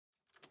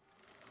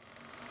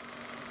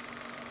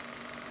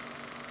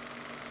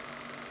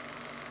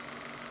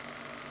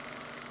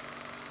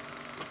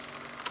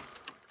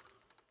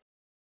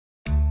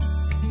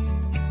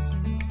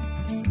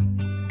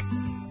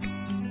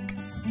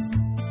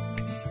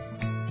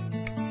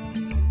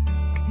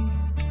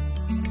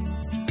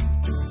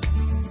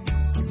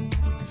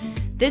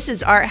This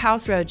is Art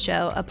House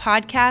Roadshow, a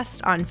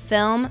podcast on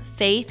film,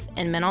 faith,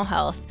 and mental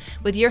health,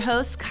 with your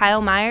hosts Kyle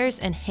Myers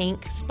and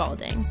Hank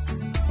Spalding.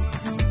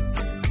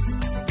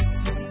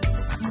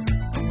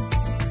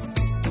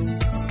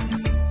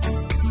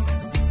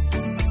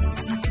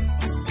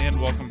 And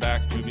welcome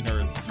back, movie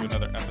nerds, to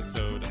another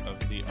episode of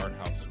the Art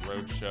House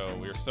Roadshow.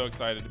 We are so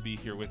excited to be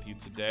here with you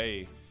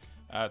today.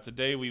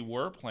 Today we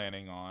were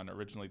planning on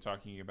originally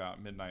talking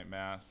about Midnight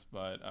Mass,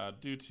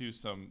 but due to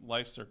some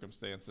life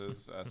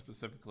circumstances,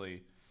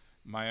 specifically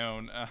my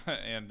own,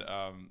 and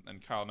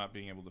Kyle not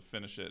being able to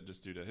finish it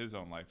just due to his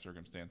own life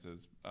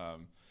circumstances,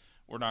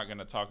 we're not going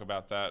to talk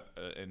about that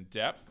in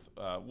depth.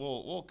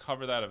 We'll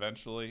cover that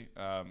eventually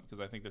because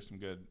I think there's some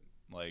good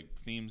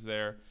themes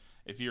there.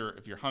 If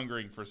you're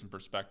hungering for some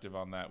perspective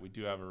on that, we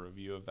do have a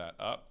review of that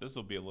up. This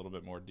will be a little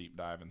bit more deep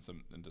dive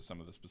into some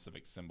of the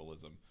specific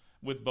symbolism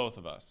with both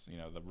of us. You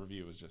know, the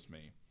review is just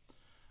me.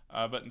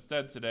 But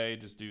instead today,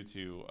 just due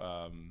to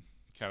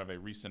kind of a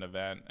recent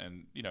event,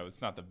 and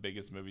it's not the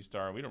biggest movie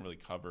star. We don't really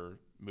cover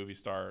movie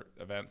star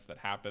events that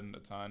happen a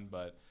ton,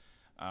 but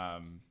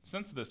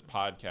since this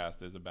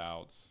podcast is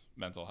about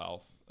mental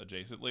health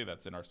adjacently,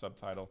 that's in our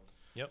subtitle.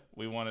 Yep.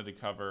 We wanted to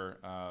cover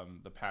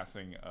the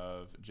passing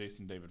of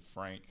Jason David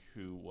Frank,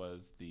 who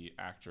was the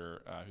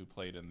actor who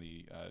played in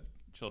the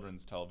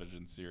children's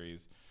television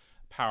series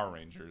Power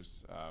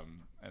Rangers.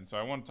 And so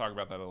I want to talk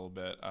about that a little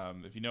bit.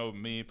 If you know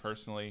me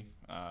personally,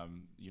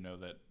 you know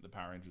that the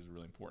Power Rangers are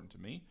really important to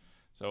me.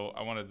 So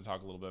I wanted to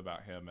talk a little bit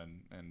about him,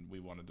 and we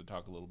wanted to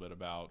talk a little bit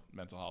about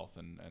mental health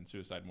and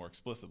suicide more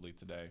explicitly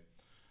today.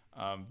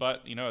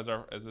 But,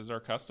 as is our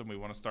custom, we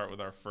want to start with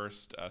our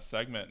first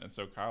segment. And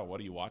so, Kyle, what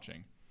are you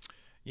watching?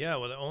 Yeah,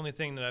 well, the only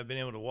thing that I've been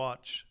able to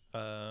watch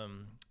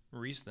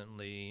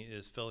recently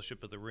is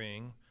Fellowship of the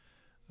Ring,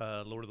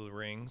 Lord of the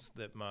Rings,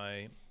 that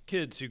my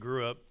kids who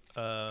grew up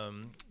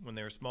when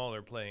they were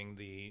smaller playing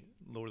the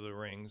Lord of the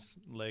Rings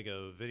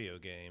Lego video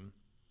game.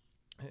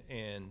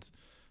 And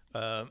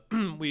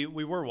we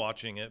were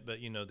watching it, but,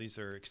 these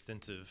are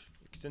extensive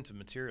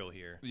material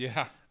here.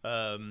 Yeah.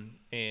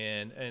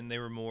 And they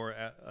were more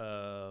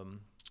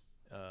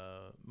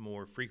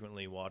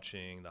frequently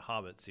watching the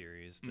Hobbit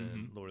series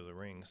than Lord of the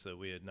Rings, so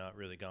we had not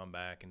really gone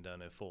back and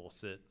done a full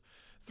sit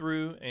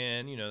through,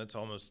 and that's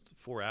almost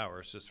 4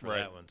 hours just for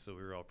that one, so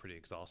we were all pretty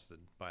exhausted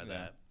by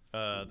that.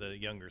 The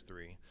younger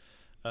three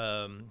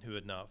who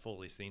had not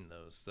fully seen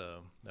those,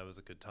 so that was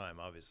a good time,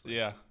 obviously.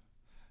 Yeah.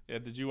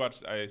 Did you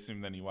watch? I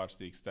assume then you watched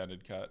the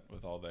extended cut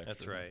with all the extra.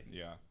 That's right.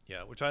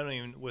 Yeah. Which I don't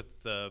even, with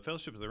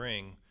Fellowship of the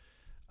Ring,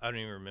 I don't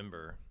even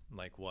remember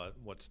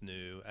what's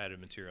new added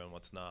material and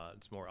what's not.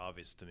 It's more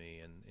obvious to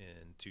me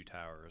in Two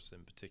Towers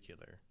in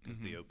particular, because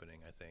the opening,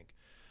 I think.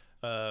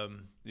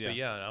 But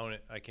yeah,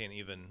 I can't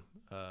even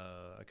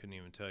I couldn't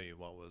even tell you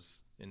what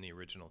was in the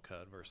original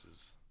cut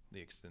versus the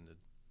extended.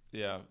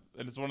 Yeah,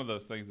 and it's one of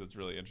those things that's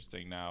really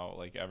interesting now.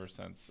 Ever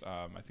since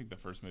I think the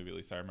first movie, at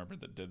least I remember,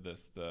 that did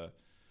this,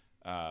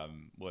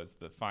 was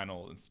the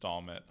final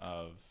installment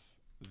of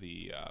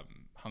the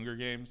Hunger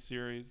Games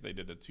series. They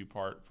did a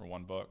 2-part for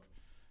one book.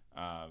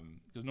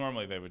 Because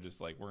normally they would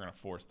just we're going to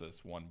force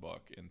this one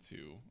book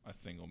into a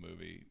single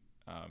movie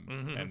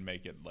and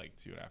make it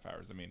 2.5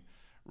 hours. I mean,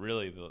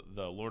 really,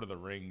 the Lord of the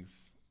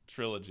Rings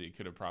trilogy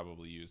could have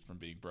probably used from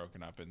being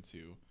broken up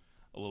into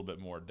a little bit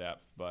more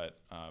depth, but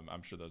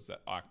I'm sure those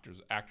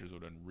actors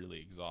would have been really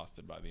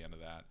exhausted by the end of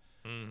that.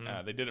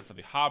 They did it for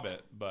The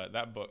Hobbit, but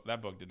that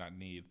book did not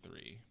need 3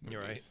 movies.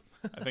 You're right.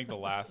 I think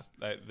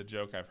the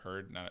joke I've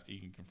heard, now you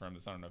can confirm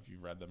this, I don't know if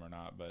you've read them or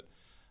not, but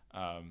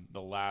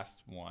the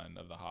last one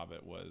of The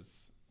Hobbit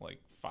was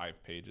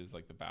 5 pages,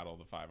 the Battle of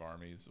the Five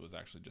Armies was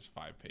actually just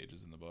 5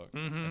 pages in the book,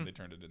 and they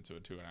turned it into a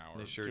 2.5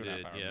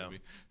 hour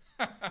movie.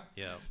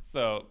 Yeah.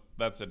 So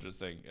that's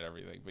interesting and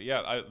everything. But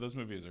yeah, those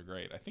movies are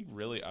great. I think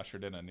really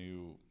ushered in a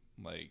new,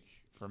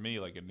 for me,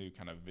 a new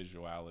kind of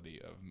visuality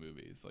of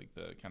movies.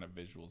 The kind of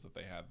visuals that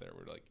they had there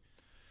were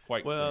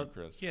quite clear and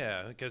crisp.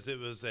 Yeah, because it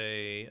was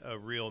a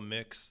real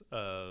mix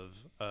of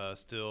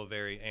still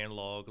very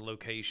analog,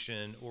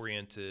 location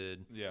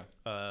oriented. Yeah.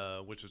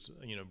 Which was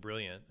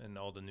brilliant, and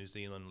all the New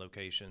Zealand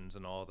locations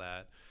and all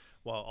that,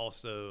 while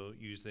also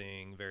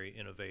using very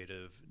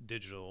innovative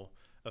digital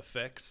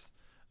effects.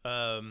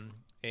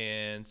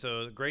 And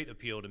so great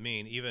appeal to me,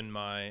 and even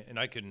and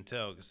I couldn't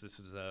tell because this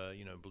is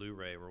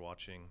Blu-ray we're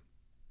watching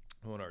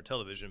on our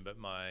television, but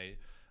my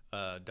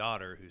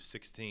daughter, who's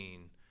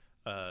 16,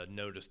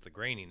 noticed the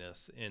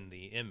graininess in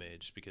the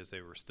image because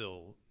they were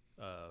still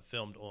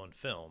filmed on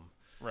film.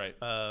 Right.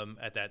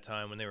 At that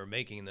time when they were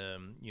making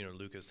them,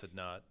 Lucas had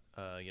not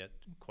yet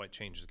quite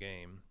changed the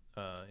game.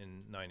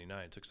 In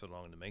 '99, it took so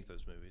long to make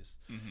those movies.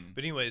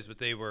 But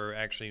they were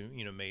actually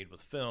made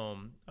with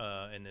film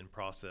and then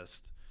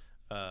processed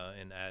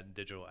and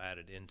digital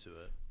added into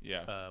it.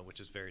 Yeah. Which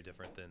is very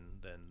different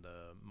than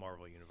the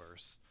Marvel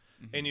universe.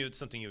 And it's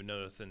something you would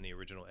notice in the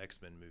original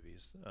X-Men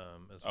movies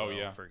as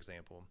well, for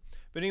example.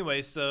 But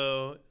anyway,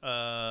 so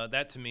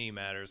that to me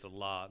matters a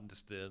lot.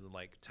 Just the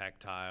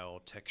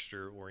tactile,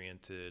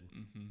 texture-oriented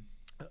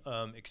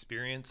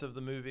experience of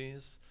the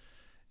movies.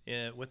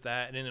 with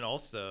that, and then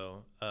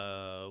also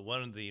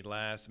one of the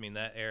last, I mean,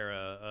 that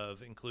era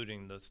of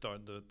including the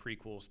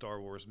prequel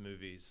Star Wars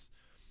movies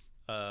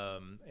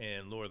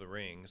and Lord of the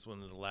Rings,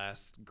 one of the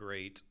last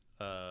great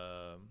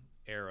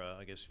era,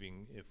 I guess,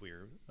 if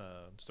we're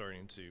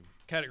starting to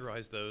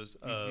categorize those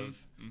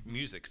of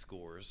music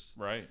scores.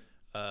 Right.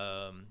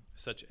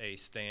 Such a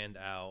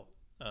standout,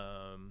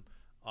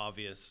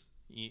 obvious,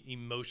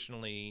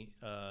 emotionally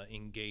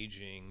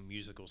engaging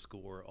musical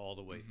score all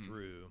the way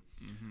through.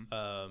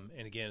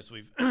 And again, as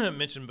we've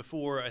mentioned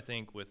before, I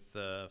think with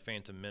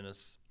Phantom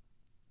Menace,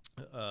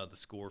 the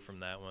score from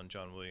that one,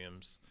 John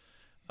Williams,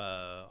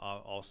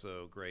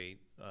 also great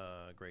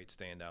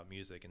standout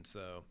music. And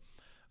so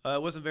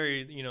it wasn't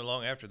very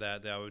long after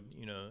that I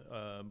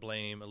would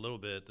blame a little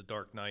bit the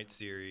Dark Knight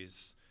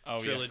series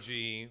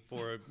trilogy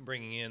for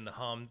bringing in the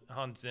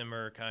Hans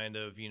Zimmer kind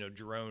of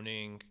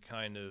droning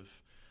kind of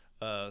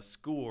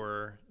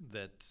score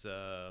that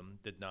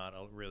did not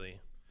really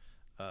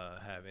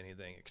have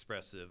anything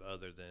expressive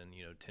other than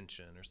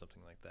tension or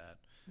something like that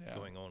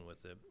going on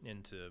with it,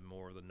 into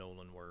more of the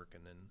Nolan work.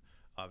 And then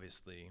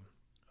obviously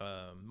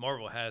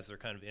Marvel has their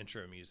kind of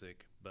intro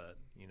music, but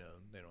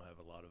they don't have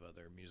a lot of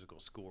other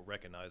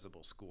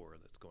recognizable score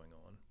that's going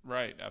on.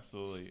 Right,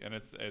 absolutely. And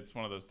it's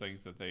one of those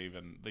things that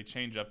they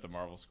change up the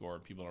Marvel score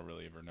and people don't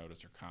really ever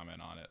notice or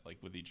comment on it, like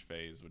with each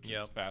phase, which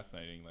is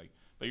fascinating. Like,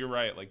 but you're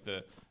right, like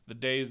the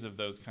days of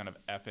those kind of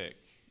epic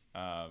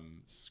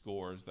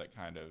scores that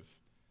kind of,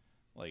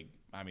 like,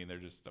 I mean, they're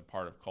just a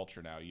part of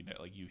culture now.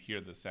 Like you hear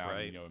the sound,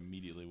 right. You know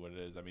immediately what it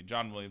is. I mean,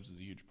 John Williams is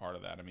a huge part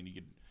of that. I mean, you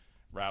could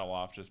rattle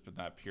off just in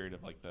that period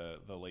of like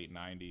the late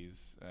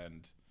 90s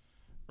and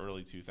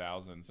early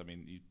 2000s. I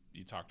mean,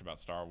 you talked about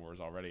Star Wars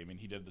already. I mean,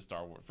 he did the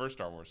first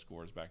Star Wars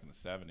scores back in the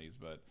 70s,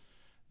 but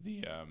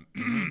the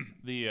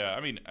I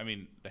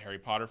mean the Harry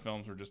Potter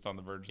films were just on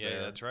the verge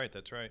there. Yeah, that's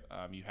right.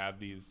 You had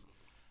these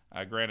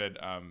granted,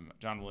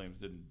 John Williams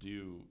didn't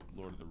do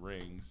Lord of the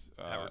Rings.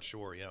 Howard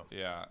Shore, yeah.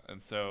 Yeah,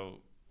 and so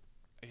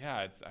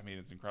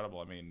it's incredible.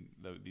 I mean,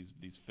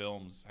 these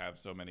films have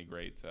so many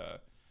great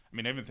I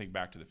mean, I even think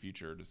Back to the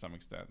Future to some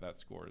extent. That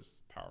score is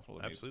powerful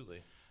to me.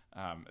 Absolutely.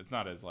 It's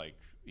not as like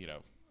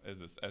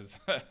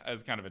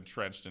as kind of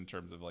entrenched in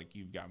terms of like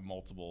you've got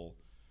multiple.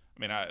 I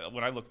mean,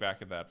 when I look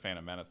back at that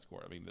Phantom Menace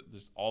score, I mean,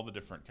 just all the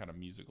different kind of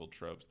musical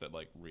tropes that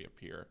like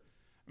reappear.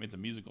 I mean, it's a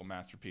musical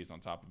masterpiece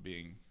on top of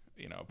being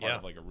part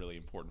of like a really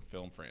important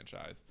film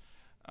franchise,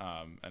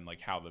 and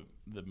like how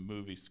the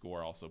movie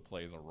score also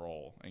plays a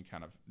role in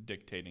kind of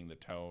dictating the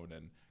tone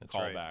and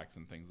callbacks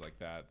and things like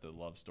that. The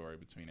love story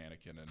between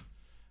Anakin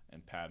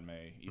and Padme,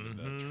 even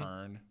the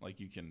turn, like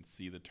you can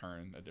see the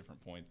turn at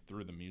different points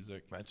through the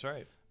music. That's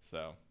right.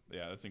 So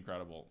yeah, that's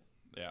incredible.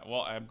 Yeah,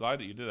 well, I'm glad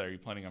that you did that. Are you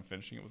planning on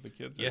finishing it with the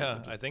kids? Yeah,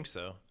 I think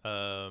so.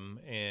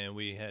 And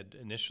we had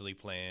initially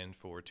planned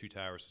for Two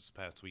Towers this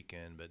past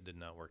weekend, but did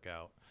not work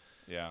out.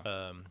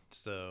 Yeah.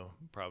 So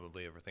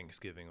probably over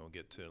Thanksgiving we'll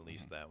get to at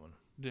least that one.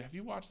 Have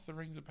you watched The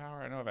Rings of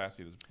Power? I know I've asked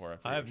you this before.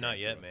 I have not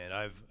yet, man.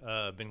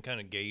 I've been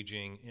kind of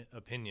gauging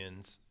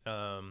opinions,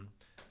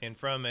 and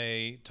from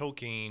a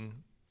Tolkien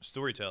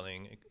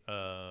storytelling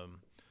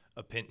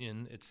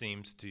opinion, it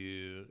seems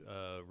to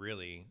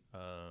really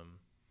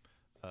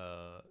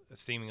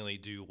seemingly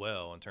do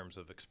well in terms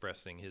of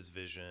expressing his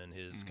vision,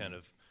 his kind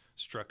of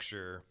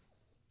structure,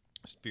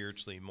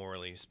 spiritually,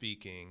 morally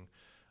speaking,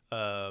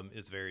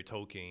 is very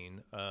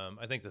Tolkien.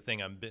 I think the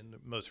thing I've been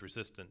most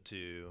resistant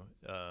to,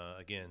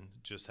 again,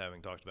 just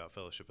having talked about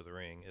Fellowship of the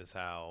Ring, is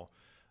how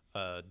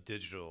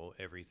digital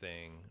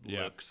everything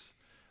looks,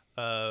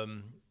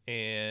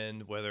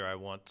 and whether I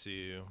want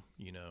to,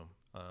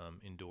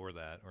 endure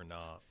that or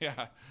not.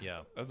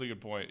 Yeah, that's a good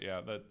point.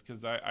 Yeah,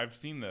 because I've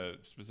seen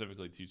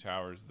specifically Two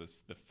Towers,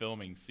 the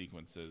filming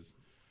sequences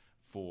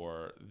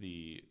for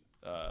the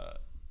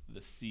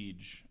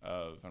siege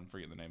of, I'm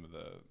forgetting the name of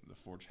the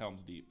Forge,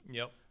 Helm's Deep.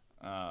 Yep.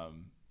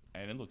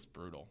 And it looks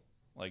brutal.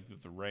 Like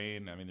the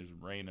rain. I mean, there's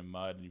rain and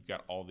mud, and you've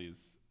got all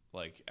these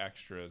like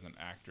extras and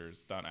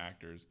stunt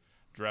actors,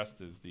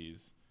 dressed as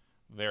these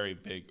very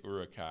big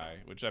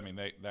urukai, which I mean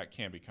that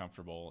can be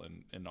comfortable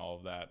in all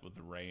of that with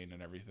the rain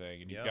and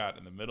everything. And you've got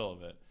in the middle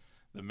of it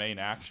the main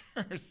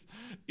actors,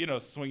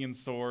 swinging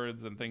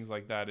swords and things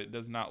like that. It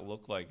does not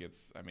look like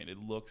it's. I mean, it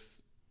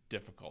looks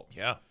difficult.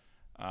 Yeah.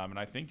 And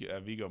I think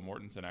Viggo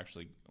Mortensen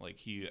actually,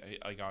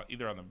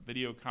 either on the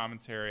video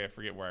commentary, I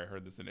forget where I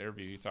heard this in an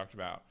interview, he talked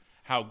about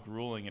how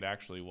grueling it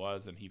actually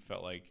was, and he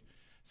felt like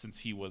since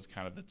he was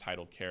kind of the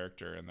title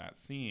character in that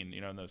scene,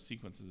 in those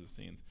sequences of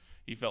scenes,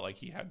 he felt like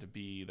he had to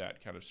be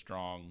that kind of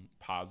strong,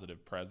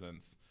 positive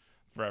presence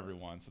for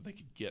everyone so they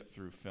could get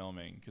through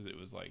filming, because it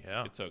was like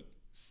it took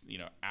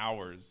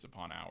hours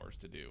upon hours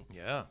to do.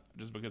 Yeah,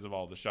 just because of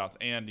all the shots,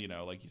 and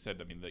like you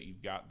said, I mean that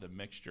you've got the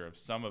mixture of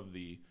some of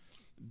the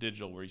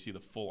digital where you see the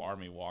full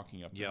army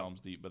walking up to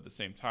Helm's Deep, but at the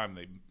same time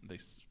they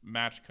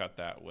match cut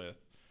that with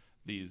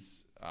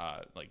these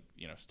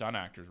stunt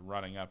actors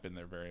running up in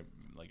their very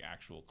like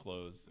actual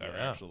clothes or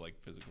actual like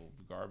physical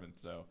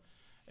garments. So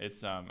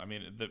it's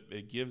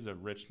it gives a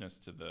richness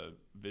to the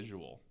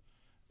visual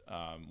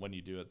when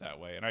you do it that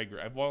way. And I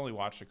agree. I've only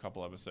watched a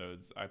couple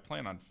episodes. I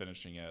plan on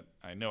finishing it.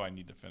 I know I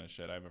need to finish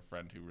it. I have a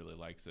friend who really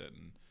likes it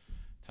and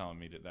telling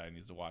me that I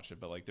need to watch it.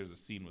 But like, there's a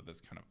scene with this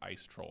kind of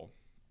ice troll,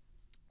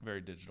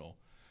 very digital.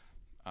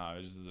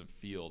 It just doesn't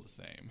feel the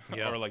same.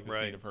 Or like the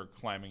scene of her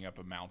climbing up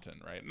a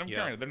mountain, right? And I'm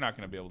sure they're not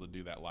going to be able to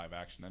do that live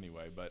action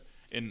anyway, but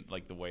in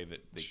like the way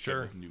that they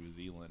could with New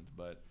Zealand.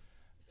 But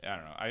I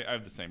don't know. I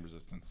have the same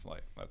resistance.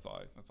 Like that's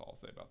all I'll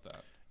say about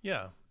that.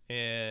 Yeah,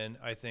 and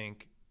I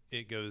think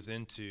it goes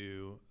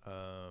into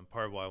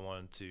part of what I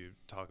wanted to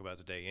talk about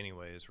today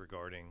anyways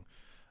regarding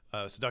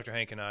so Dr.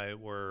 Hank and I I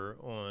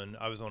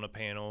was on a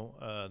panel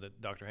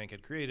that Dr. Hank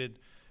had created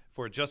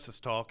for a justice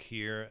talk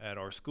here at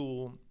our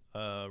school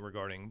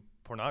regarding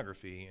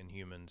pornography and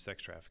human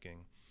sex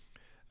trafficking.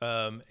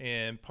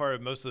 And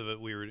most of it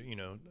we were,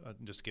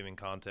 just giving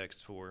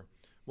context for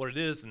what it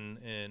is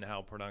and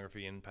how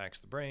pornography impacts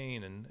the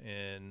brain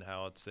and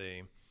how it's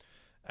a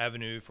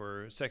avenue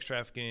for sex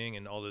trafficking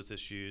and all those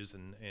issues,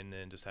 and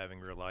then just having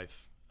real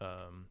life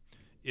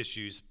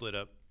issues split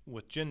up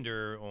with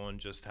gender on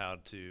just how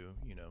to,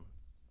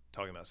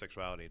 talking about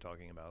sexuality,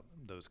 talking about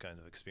those kinds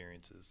of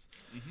experiences.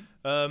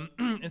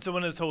 And so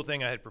when this whole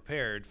thing I had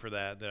prepared for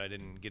that I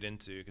didn't get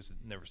into because it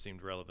never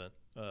seemed relevant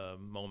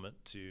moment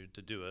to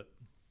do it,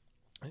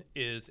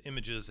 is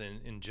images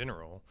in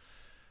general.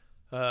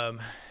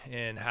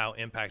 And how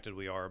impacted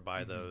we are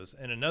by those.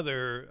 And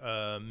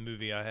another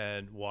movie I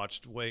had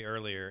watched way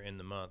earlier in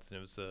the month, and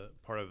it was a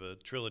part of a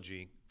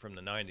trilogy from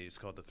the 90s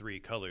called the Three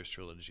Colors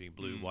Trilogy,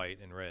 blue, white,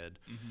 and red,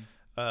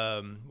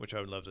 which I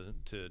would love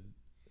to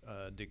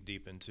dig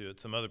deep into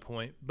at some other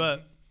point.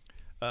 But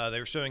they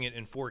were showing it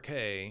in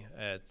 4K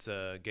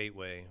at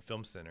Gateway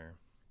Film Center.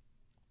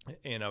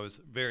 And I was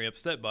very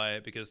upset by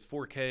it because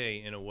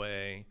 4K, in a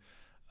way,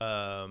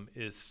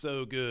 is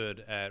so good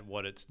at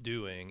what it's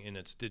doing in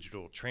its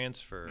digital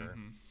transfer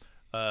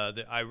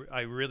that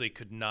I really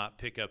could not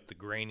pick up the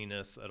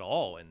graininess at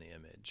all in the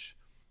image.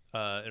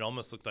 It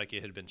almost looked like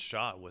it had been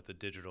shot with a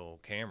digital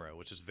camera,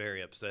 which is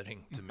very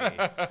upsetting to me.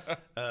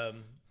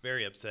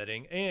 Very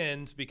upsetting.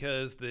 And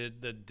because the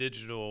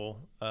digital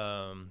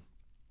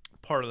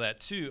part of that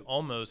too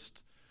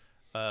almost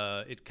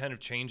it kind of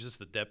changes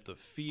the depth of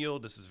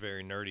field. This is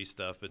very nerdy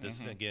stuff, but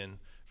this again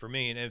for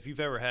me, and if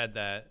you've ever had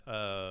that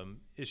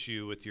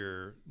issue with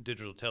your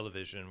digital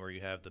television where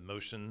you have the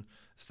motion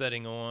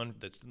setting on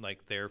that's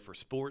like there for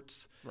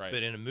sports,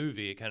 but in a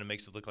movie it kind of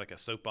makes it look like a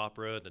soap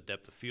opera, and the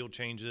depth of field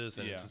changes,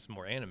 and it's just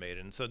more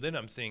animated. And so then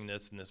I'm seeing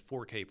this in this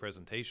 4K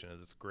presentation of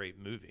this great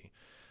movie,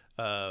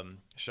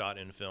 shot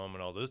in film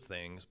and all those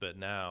things, but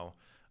now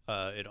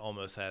it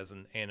almost has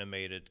an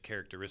animated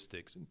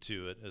characteristic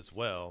to it as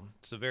well.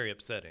 So very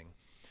upsetting.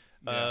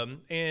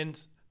 And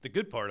the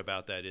good part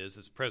about that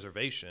is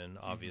preservation,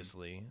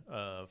 obviously,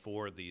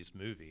 for these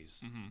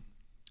movies.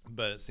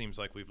 But it seems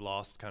like we've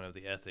lost kind of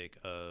the ethic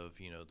of,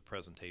 the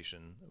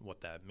presentation,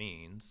 what that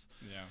means.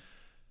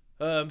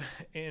 And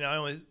I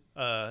only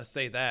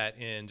say that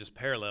in just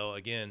parallel,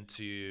 again,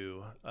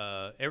 to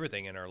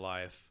everything in our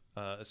life,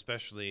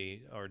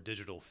 especially our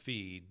digital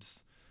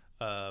feeds,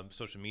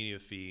 social media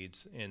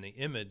feeds, and the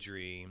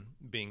imagery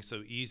being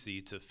so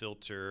easy to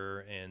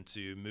filter and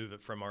to move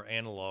it from our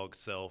analog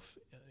self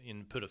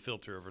and put a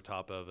filter over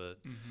top of it,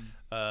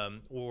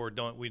 or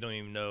we don't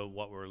even know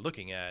what we're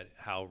looking at,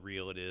 how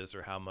real it is,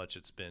 or how much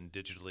it's been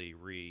digitally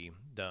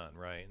redone,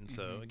 right? And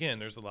so again,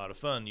 there's a lot of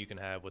fun you can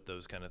have with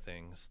those kind of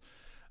things,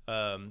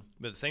 but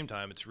at the same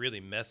time, it's really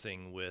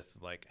messing with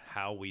like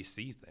how we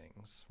see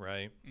things,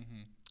 right?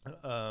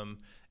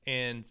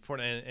 And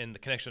the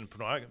connection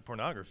to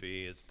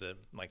pornography is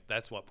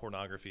that's what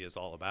pornography is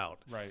all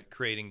about, right?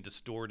 Creating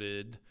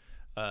distorted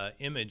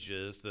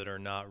images that are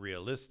not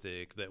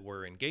realistic, that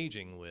we're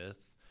engaging with,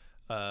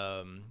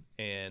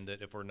 and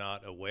that if we're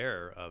not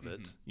aware of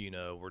it,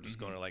 we're just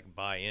going to like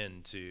buy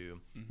into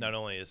not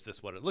only is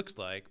this what it looks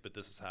like, but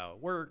this is how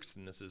it works,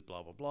 and this is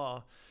blah blah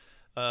blah.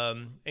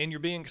 And you're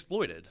being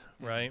exploited,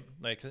 right?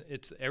 Like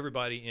it's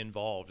everybody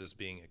involved is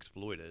being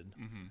exploited,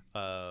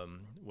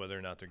 whether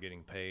or not they're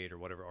getting paid or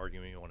whatever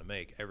argument you want to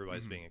make.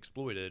 Everybody's being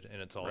exploited,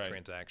 and it's all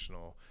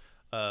transactional,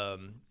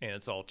 and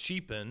it's all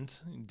cheapened.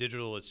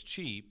 Digital is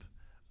cheap,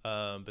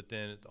 but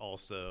then it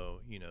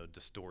also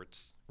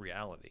distorts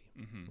reality,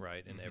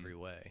 right, in every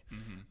way.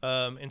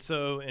 And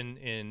so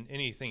in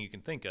anything you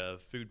can think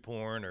of, food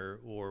porn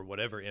or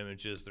whatever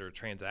images that are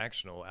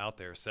transactional out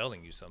there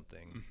selling you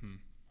something.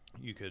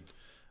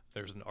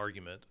 There's an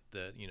argument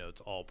that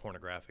it's all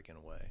pornographic in a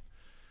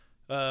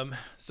way.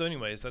 So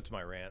anyways, that's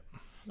my rant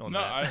on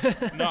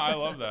that. I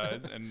love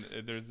that. And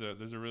there's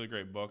a really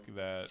great book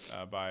that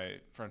by a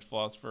French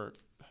philosopher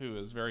who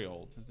is very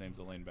old. His name's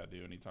Alain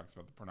Badiou, and he talks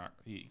about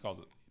he calls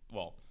it,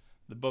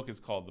 the book is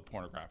called The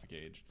Pornographic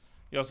Age.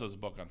 He also has a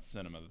book on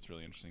cinema that's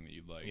really interesting that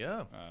you'd like.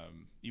 Yeah.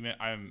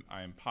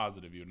 I'm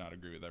positive you would not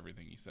agree with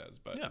everything he says,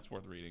 but it's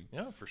worth reading.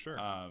 Yeah, for sure.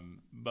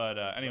 But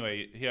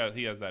anyway, he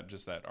has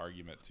that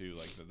argument too,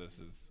 like that this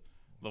is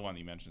the one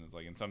you mentioned is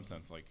like in some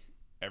sense like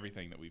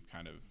everything that we've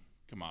kind of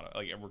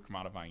we're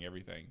commodifying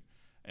everything,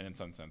 and in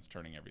some sense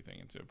turning everything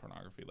into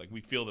pornography. Like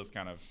we feel this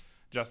kind of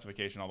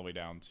justification all the way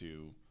down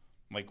to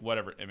like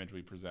whatever image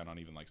we present on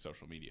even like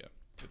social media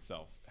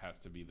itself has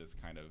to be this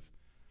kind of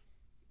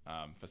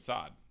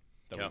facade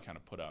that we kind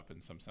of put up in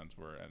some sense,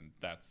 and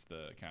that's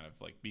the kind of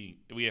like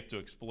we have to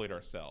exploit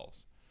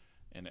ourselves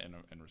in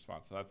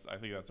response. So I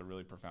think that's a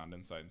really profound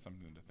insight and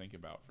something to think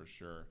about for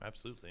sure.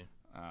 Absolutely.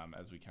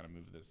 As we kind of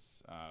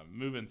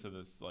move into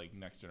this like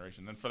next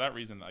generation. And for that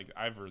reason, like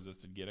I've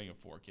resisted getting a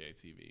 4K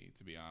TV,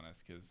 to be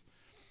honest, because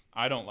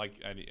I don't like,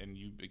 and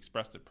you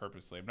expressed it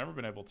purposely. I've never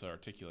been able to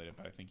articulate it,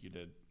 but I think you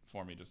did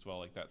for me just well,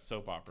 like that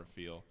soap opera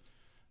feel.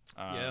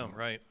 Yeah,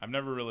 right. I've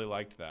never really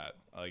liked that.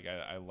 Like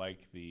I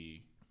like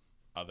the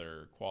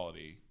other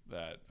quality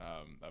that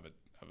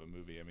of a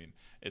movie. I mean,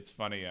 it's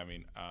funny. I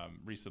mean,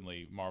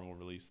 recently Marvel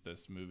released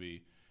this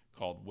movie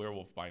called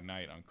Werewolf by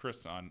Night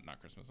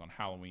on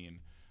Halloween.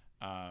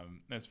 And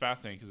it's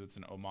fascinating because it's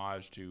an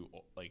homage to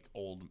like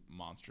old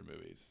monster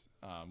movies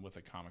with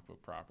a comic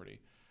book property,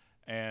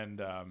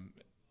 and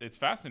it's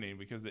fascinating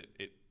because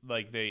it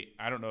like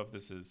I don't know if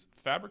this is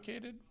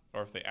fabricated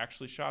or if they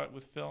actually shot it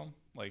with film.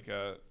 Like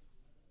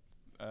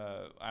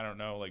I don't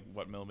know like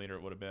what millimeter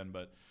it would have been,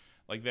 but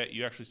like that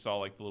you actually saw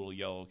like the little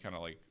yellow kind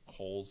of like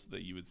holes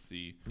that you would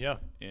see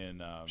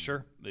in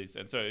sure these,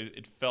 and so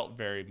it felt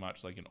very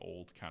much like an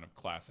old kind of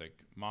classic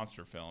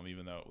monster film,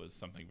 even though it was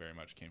something very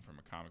much came from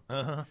a comic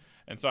book.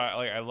 And so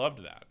I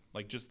loved that,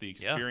 like just the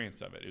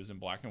experience of it. It was in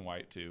black and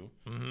white too,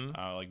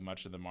 like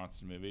much of the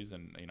monster movies.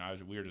 And you know,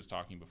 we were just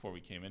talking before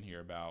we came in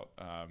here about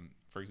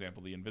for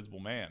example, The Invisible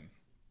Man,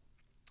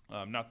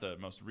 not the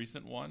most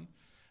recent one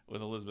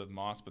with Elizabeth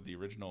Moss, but the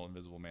original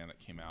Invisible Man that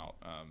came out,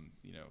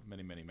 you know,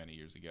 many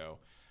years ago,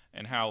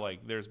 and how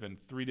like there's been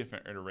 3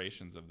 different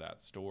iterations of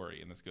that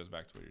story. And this goes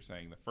back to what you're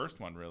saying. The first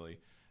one really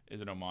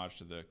is an homage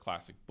to the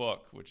classic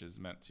book, which is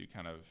meant to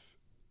kind of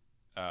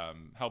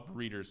help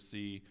readers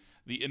see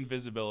the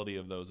invisibility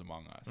of those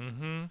among us.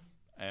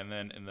 And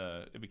then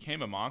it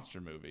became a monster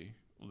movie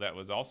that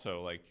was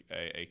also like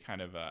a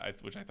kind of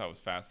which I thought was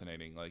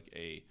fascinating, like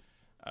a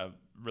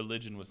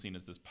religion was seen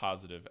as this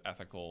positive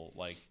ethical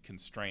like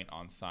constraint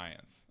on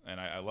science. And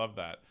I love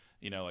that,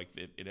 you know, like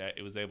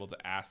it was able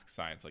to ask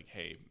science like,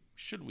 hey,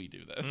 should we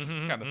do this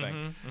kind of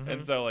thing.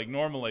 And so like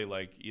normally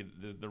like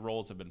the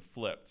roles have been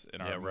flipped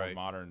in our more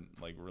modern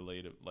like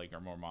related like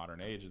our more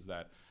modern age, is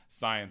that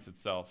science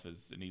itself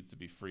it needs to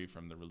be free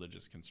from the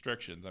religious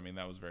constrictions. I mean,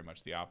 that was very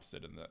much the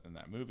opposite in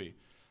that movie.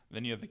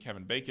 Then you have the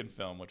Kevin Bacon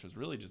film, which was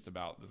really just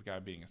about this guy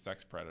being a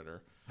sex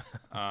predator.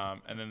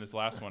 And then this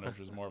last one, which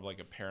was more of like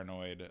a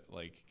paranoid,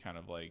 like kind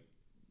of like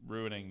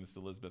ruining this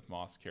Elizabeth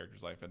Moss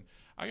character's life. And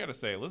I got to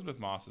say, Elizabeth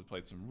Moss has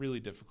played some really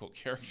difficult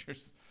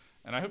characters,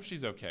 and I hope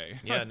she's okay.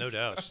 Yeah, no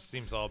doubt. She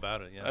seems all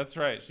about it. Yeah, that's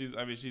right. She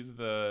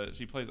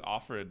plays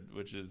Offred,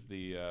 which is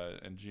the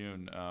and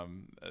June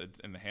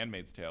in The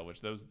Handmaid's Tale,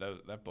 which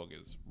that book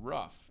is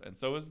rough, and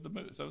so is the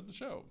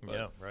show. But,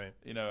 yeah, right.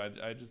 You know,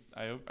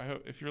 I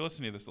hope if you're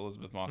listening to this,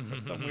 Elizabeth Moss, by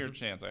some weird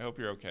chance, I hope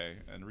you're okay,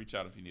 and reach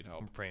out if you need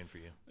help. I'm praying for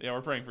you. Yeah,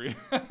 we're praying for you.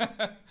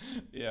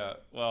 Yeah.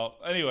 Well,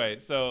 anyway,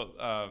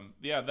 so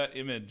that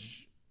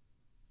image,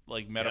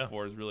 like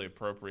metaphor, is really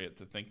appropriate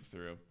to think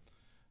through.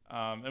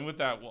 And with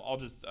that, I'll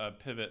just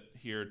pivot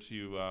here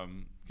to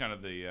kind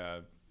of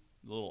the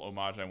little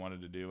homage I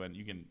wanted to do, and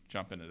you can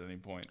jump in at any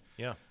point,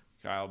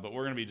 Kyle. But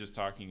we're going to be just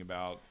talking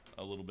about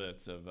a little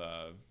bit of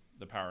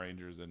the Power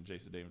Rangers and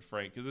Jason David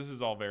Frank, because this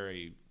is all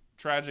very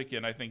tragic,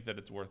 and I think that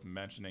it's worth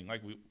mentioning.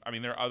 Like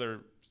there are other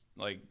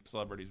like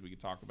celebrities we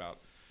could talk about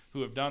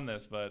who have done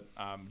this, but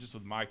just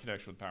with my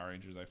connection with Power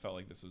Rangers, I felt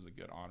like this was a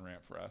good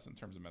on-ramp for us in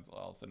terms of mental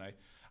health. And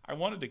I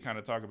wanted to kind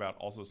of talk about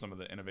also some of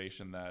the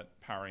innovation that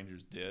Power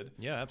Rangers did.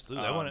 Yeah,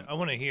 absolutely. I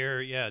want to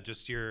hear,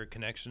 just your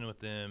connection with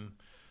them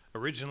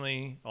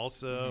originally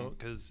also,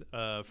 because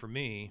for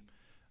me,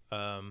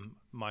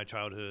 my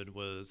childhood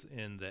was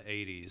in the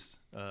 80s,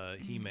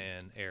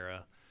 He-Man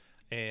era,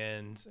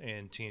 and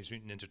Teenage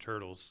Mutant Ninja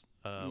Turtles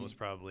was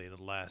probably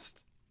the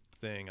last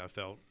thing I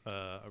felt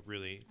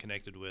really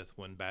connected with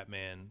when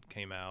Batman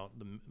came out,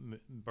 the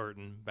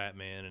Burton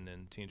Batman, and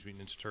then Teenage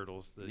Mutant Ninja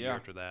Turtles the year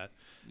after that.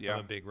 I'm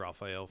a big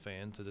Raphael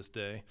fan to this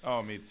day.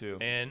 Oh, me too.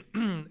 And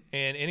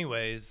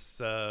anyways,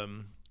 so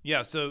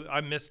I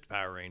missed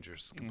Power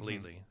Rangers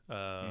completely.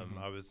 I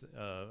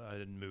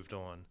had moved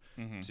on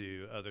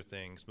to other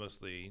things,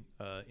 mostly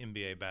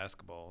NBA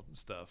basketball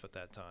stuff at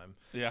that time.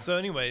 Yeah. So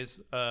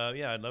anyways,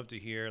 I'd love to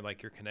hear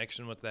like your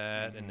connection with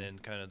that, and then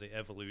kind of the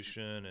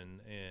evolution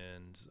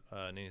and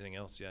anything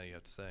else. Yeah, you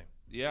have to say.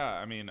 Yeah,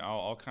 I mean,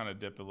 I'll kind of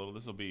dip a little.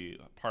 This will be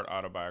part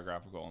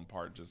autobiographical and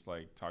part just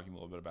like talking a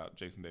little bit about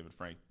Jason David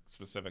Frank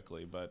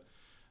specifically. But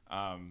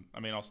I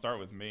mean, I'll start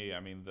with me. I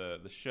mean,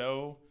 the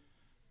show.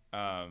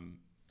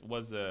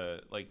 Was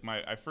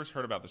I first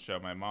heard about the show,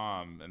 my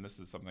mom, and this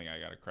is something I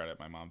got to credit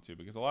my mom too,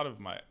 because a lot of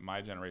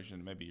my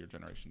generation, maybe your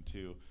generation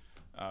too,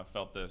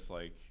 felt this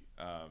like,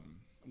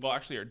 well,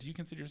 actually, do you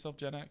consider yourself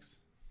Gen X?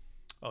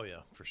 Oh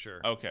yeah, for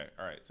sure. Okay,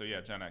 all right, so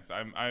yeah, Gen X.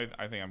 I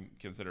think I'm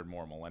considered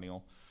more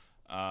millennial.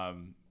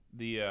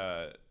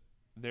 There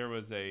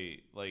was a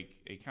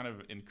kind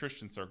of in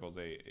Christian circles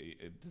a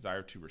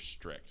desire to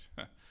restrict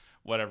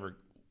whatever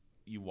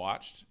you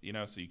watched,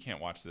 so you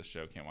can't watch this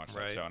show, can't watch that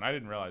Right. show. And I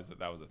didn't realize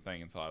that was a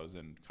thing until I was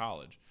in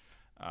college.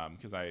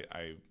 Because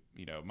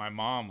my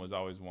mom was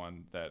always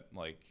one that,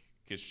 like,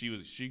 because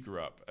she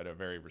grew up at a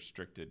very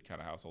restricted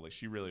kind of household. Like,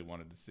 she really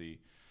wanted to see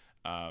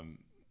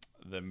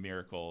the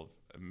Miracle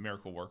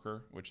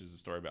Worker, which is a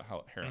story about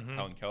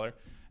Helen Keller,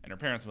 and her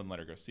parents wouldn't let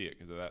her go see it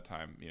because at that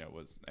time,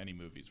 any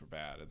movies were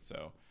bad. And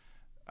so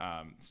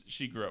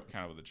she grew up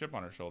kind of with a chip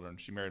on her shoulder,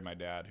 and she married my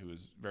dad, who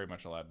was very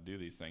much allowed to do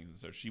these things. And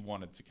so she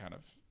wanted to kind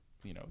of,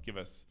 give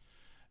us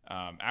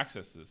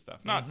access to this stuff,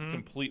 not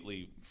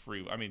completely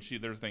free. I mean,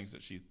 there's things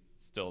that she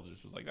still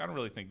just was like, I don't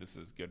really think this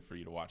is good for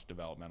you to watch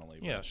developmentally.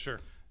 Yeah, but, sure.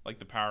 like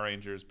the Power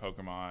Rangers,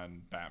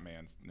 Pokemon,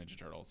 Batman, Ninja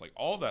Turtles, like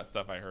all of that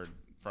stuff I heard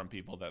from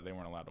people that they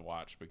weren't allowed to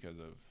watch because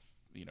of,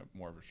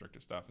 more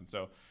restrictive stuff. And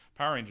so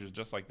Power Rangers,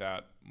 just like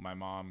that, my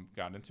mom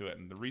got into it.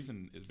 And the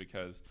reason is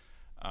because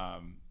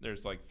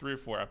there's like 3 or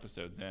 4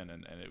 episodes in,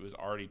 and it was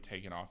already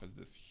taken off as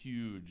this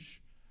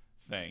huge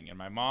thing. And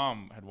my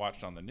mom had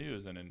watched on the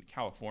news, and in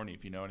California,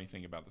 if you know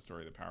anything about the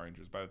story of the Power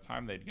Rangers, by the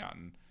time they'd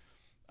gotten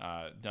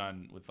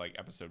done with like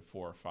episode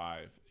 4 or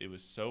 5, it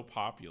was so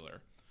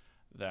popular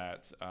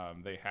that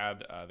they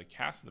had the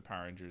cast of the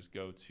Power Rangers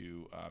go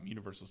to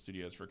Universal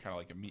Studios for kind of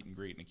like a meet and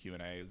greet and a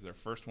Q&A. It was their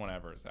first one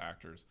ever as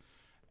actors.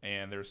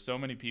 And there's so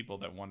many people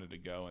that wanted to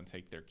go and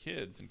take their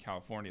kids in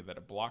California that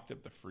it blocked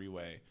up the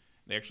freeway.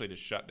 They actually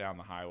just shut down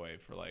the highway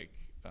for like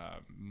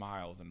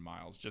miles and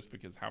miles just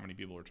because how many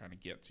people were trying to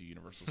get to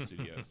Universal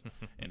Studios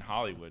in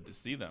Hollywood to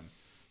see them.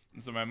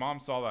 And so my mom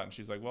saw that, and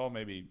she's like, well,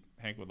 maybe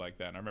Hank would like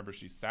that. And I remember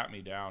she sat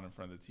me down in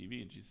front of the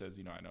TV, and she says,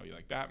 I know you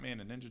like Batman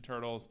and Ninja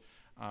Turtles.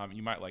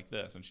 You might like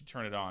this. And she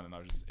turned it on, and I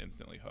was just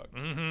instantly hooked.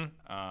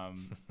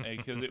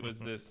 Because it was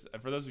this,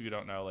 for those of you who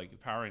don't know,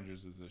 like Power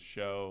Rangers is a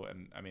show,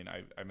 and I mean,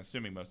 I'm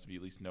assuming most of you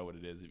at least know what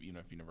it is, even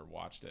if you never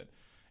watched it.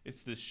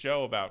 It's this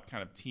show about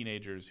kind of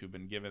teenagers who've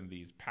been given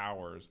these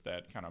powers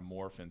that kind of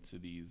morph into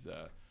these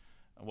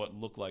what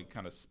look like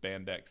kind of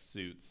spandex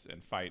suits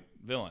and fight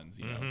villains,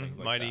 things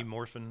like Mighty that.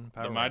 Morphin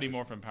Power The Rangers. Mighty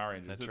Morphin Power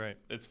Rangers. That's right.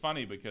 It's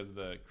funny because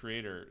the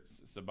creator,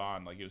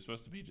 Saban, like it was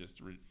supposed to be just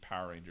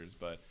Power Rangers,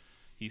 but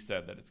he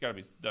said that it's got to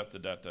be da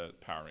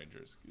Power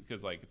Rangers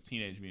because like it's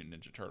Teenage Mutant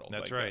Ninja Turtles.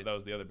 That's like, right. That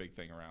was the other big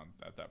thing around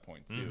at that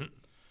point too.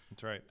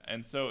 That's right.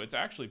 And so it's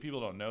actually,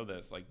 people don't know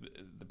this, like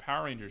the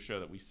Power Rangers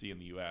show that we see in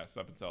the U.S.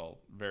 up until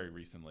very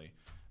recently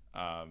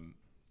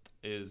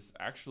is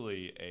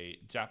actually a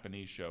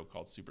Japanese show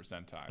called Super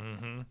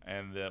Sentai.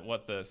 And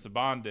what the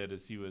Saban did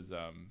is he was,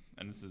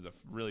 and this is a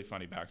really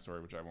funny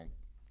backstory, which I won't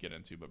get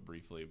into, but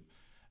briefly,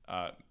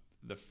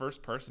 the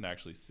first person to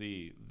actually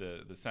see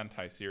the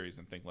Sentai series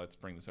and think, let's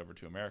bring this over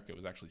to America,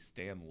 was actually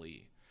Stan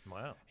Lee.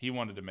 Wow. He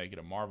wanted to make it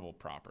a Marvel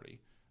property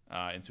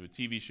into a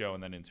TV show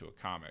and then into a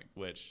comic,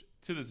 which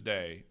to this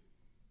day,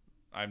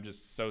 I'm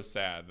just so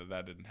sad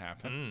that didn't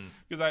happen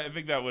because I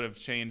think that would have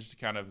changed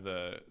kind of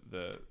the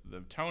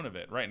tone of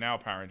it. Right now,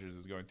 Power Rangers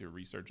is going through a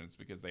resurgence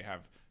because they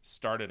have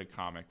started a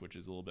comic which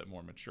is a little bit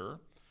more mature,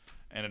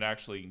 and it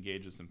actually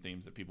engages some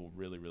themes that people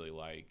really, really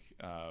like.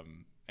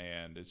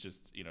 And it's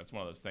just, it's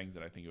one of those things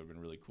that I think it would have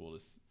been really cool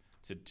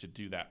to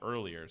do that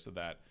earlier so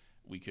that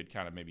we could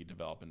kind of maybe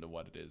develop into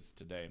what it is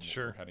today and what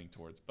we're heading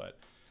towards. But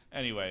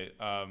anyway,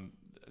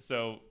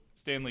 so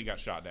Stan Lee got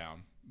shot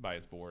down by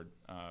his board,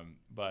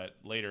 but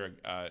later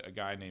a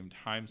guy named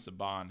Haim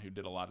Saban, who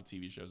did a lot of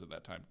TV shows at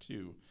that time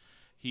too,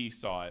 he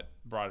saw it,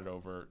 brought it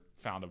over,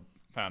 found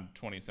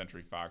 20th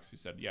Century Fox, who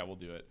said, yeah, we'll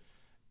do it.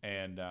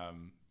 And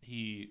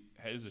he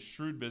is a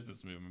shrewd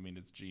business move. I mean,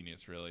 it's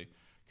genius, really,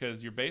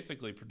 because you're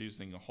basically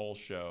producing a whole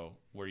show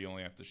where you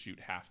only have to shoot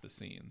half the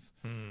scenes.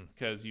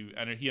 Because he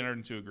entered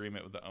into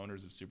agreement with the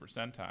owners of Super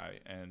Sentai,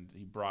 and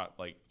he brought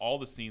like all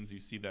the scenes you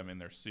see them in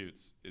their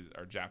suits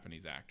are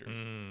Japanese actors,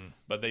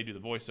 but they do the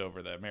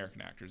voiceover, the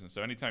American actors, and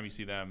so anytime you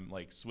see them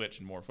like switch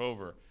and morph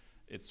over,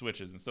 it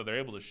switches, and so they're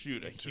able to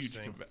shoot a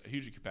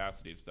huge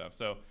capacity of stuff.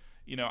 So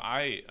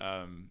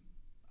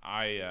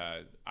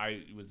I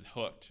was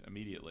hooked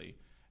immediately.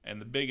 And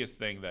the biggest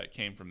thing that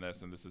came from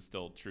this, and this is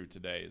still true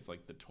today, is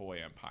like the toy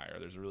empire.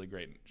 There's a really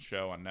great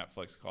show on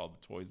Netflix called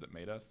The Toys That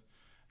Made Us.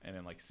 And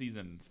in like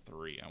season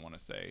 3, I want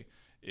to say,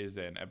 is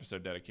an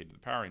episode dedicated to the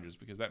Power Rangers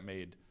because that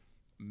made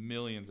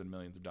millions and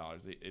millions of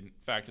dollars. In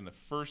fact, in the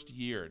first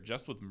year,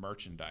 just with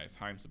merchandise,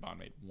 Haim Saban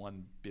made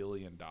 $1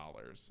 billion.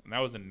 And that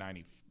was in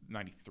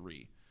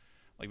 93.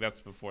 Like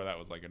that's before that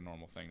was like a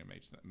normal thing to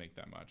make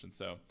that much. And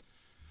so,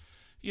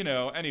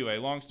 anyway,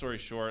 long story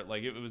short,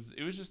 like it was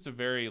just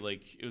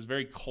it was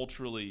very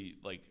culturally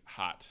like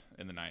hot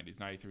in the 90s,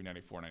 93,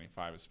 94,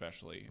 95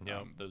 especially.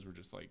 Those were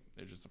just like,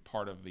 they're just a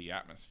part of the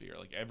atmosphere.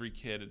 Like every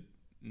kid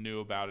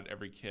knew about it.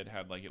 Every kid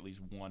had like at least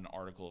one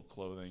article of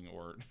clothing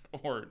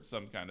or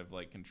some kind of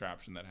like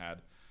contraption that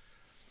had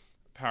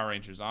Power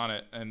Rangers on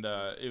it. And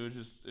it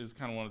was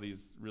kind of one of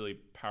these really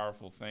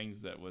powerful things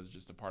that was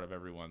just a part of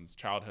everyone's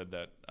childhood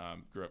that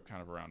grew up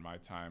kind of around my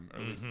time, or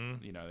at least,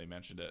 they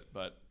mentioned it.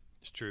 But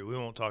it's true. We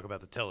won't talk about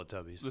the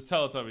Teletubbies. The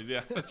Teletubbies,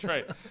 yeah, that's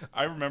right.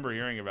 I remember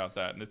hearing about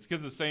that, and it's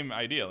because the same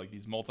idea, like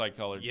these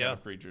multicolored kind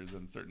of creatures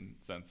in a certain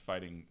sense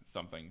fighting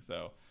something.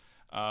 So,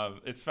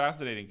 It's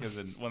fascinating because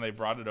when they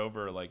brought it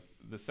over, like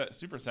the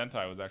Super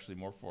Sentai was actually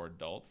more for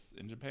adults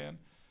in Japan.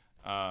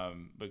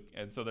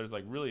 And so there's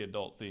like really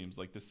adult themes,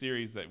 like the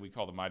series that we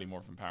call the Mighty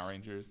Morphin Power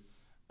Rangers.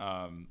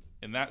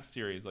 In that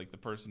series, like the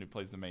person who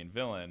plays the main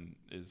villain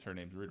her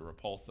name's Rita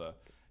Repulsa.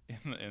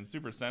 In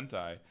Super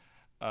Sentai,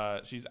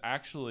 she's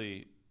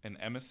actually an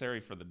emissary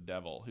for the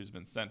devil who's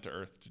been sent to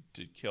Earth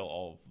to kill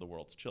all of the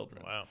world's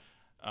children.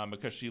 Wow.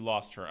 Because she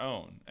lost her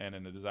own, and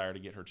in a desire to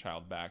get her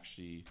child back,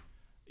 she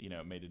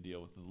made a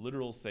deal with the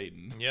literal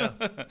Satan. Yeah.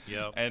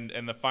 Yeah.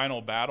 And the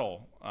final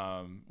battle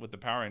with the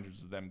Power Rangers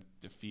is them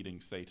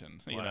defeating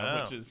Satan,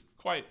 which is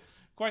quite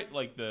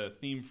like the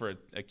theme for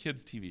a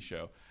kids TV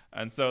show.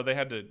 And so they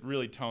had to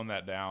really tone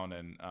that down,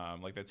 and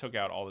like they took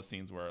out all the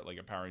scenes where like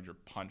a Power Ranger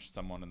punched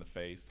someone in the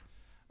face.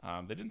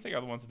 They didn't take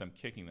out the ones with them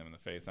kicking them in the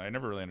face. I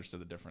never really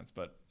understood the difference,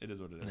 but it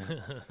is what it is.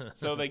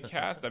 So they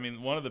cast, I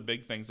mean, one of the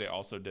big things they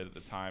also did at the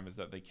time is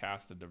that they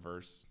cast they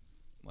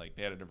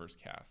had a diverse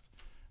cast.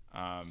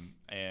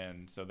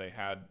 And so they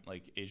had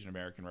like Asian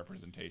American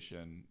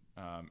representation,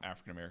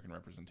 African American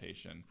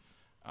representation,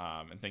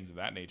 and things of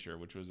that nature,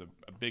 which was a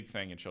big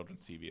thing in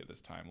children's TV at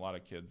this time. A lot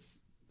of kids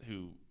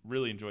who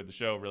really enjoyed the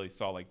show really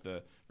saw like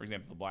for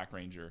example, the Black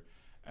Ranger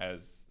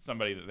as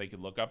somebody that they could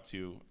look up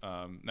to.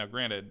 Now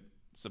granted,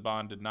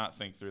 Saban did not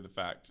think through the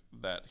fact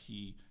that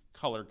he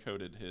color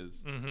coded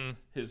his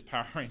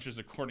Power Rangers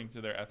according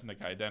to their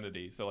ethnic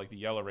identity. So like the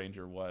Yellow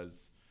Ranger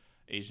was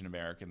Asian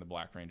American, the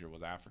Black Ranger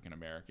was African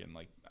American.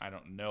 Like I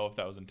don't know if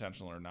that was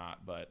intentional or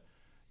not, but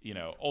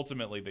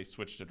ultimately they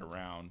switched it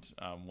around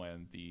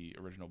when the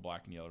original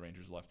Black and Yellow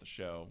Rangers left the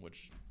show,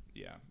 which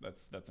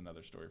that's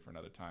another story for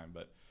another time.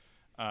 But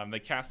they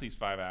cast these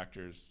 5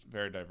 actors,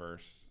 very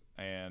diverse,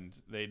 and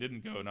they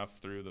didn't go enough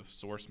through the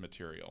source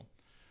material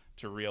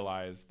to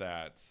realize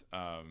that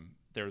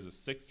there was a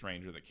 6th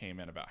Ranger that came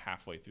in about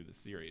halfway through the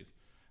series.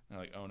 And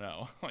they're like, oh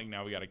no, like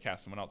now we got to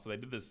cast someone else. So they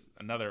did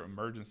another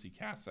emergency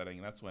cast setting,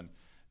 and that's when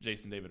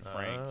Jason David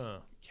Frank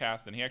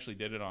cast, and he actually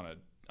did it on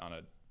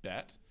a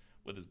bet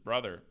with his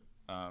brother,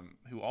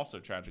 who also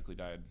tragically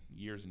died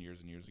years and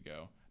years and years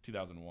ago,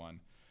 2001.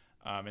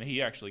 And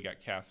he actually got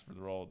cast for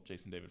the role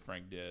Jason David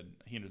Frank did.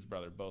 He and his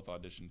brother both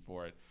auditioned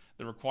for it.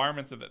 The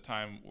requirements at that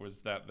time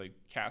was that the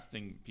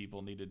casting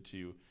people needed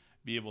to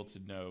be able to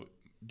know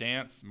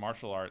dance,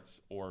 martial arts,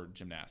 or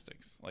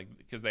gymnastics, like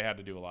because they had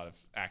to do a lot of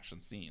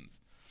action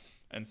scenes.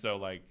 And so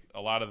like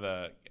a lot of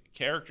the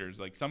characters,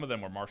 like some of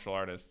them were martial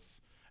artists,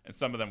 and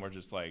some of them were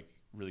just like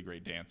really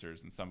great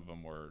dancers, and some of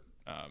them were,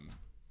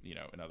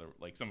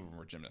 some of them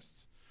were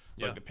gymnasts.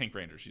 So like the Pink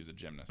Ranger, she's a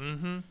gymnast.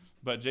 Mm-hmm.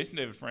 But Jason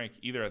David Frank,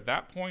 either at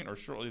that point or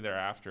shortly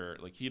thereafter,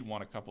 like he'd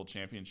won a couple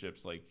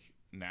championships like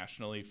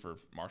nationally for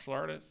martial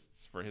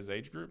artists for his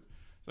age group.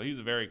 So he was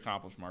a very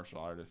accomplished martial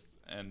artist.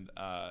 And,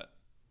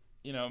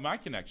 my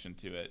connection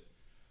to it,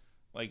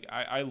 like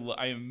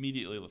I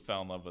immediately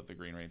fell in love with the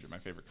Green Ranger. My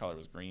favorite color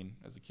was green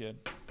as a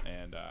kid,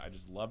 and I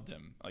just loved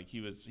him. Like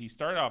he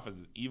started off as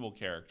an evil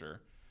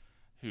character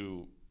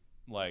who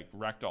like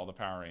wrecked all the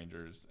Power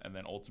Rangers, and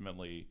then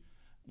ultimately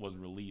was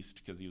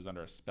released because he was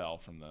under a spell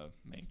from the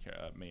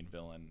main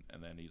villain,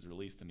 and then he's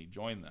released and he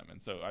joined them.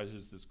 And so I was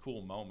just this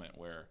cool moment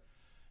where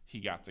he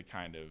got to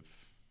kind of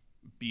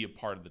be a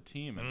part of the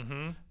team,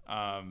 and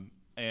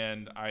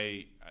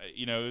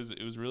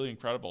it was really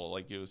incredible.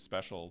 Like it was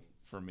special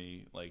for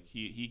me. Like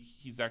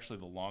he's actually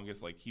the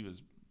longest, like he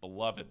was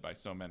beloved by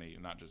so many,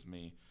 not just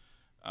me,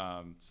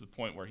 to the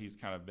point where he's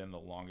kind of been the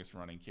longest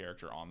running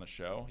character on the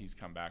show. He's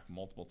come back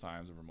multiple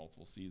times over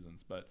multiple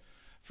seasons. But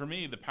for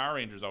me, the Power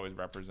Rangers always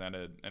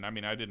represented, and I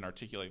mean, I didn't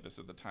articulate this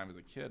at the time as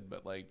a kid,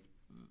 but like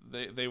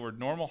they were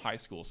normal high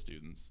school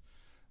students.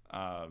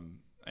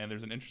 And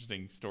there's an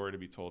interesting story to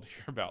be told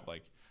here about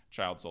like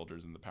child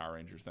soldiers and the Power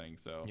Ranger thing.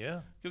 So yeah,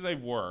 because they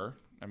were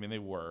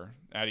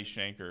Addie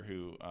Shanker,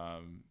 who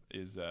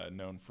is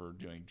known for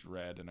doing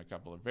Dread and a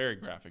couple of very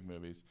graphic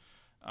movies.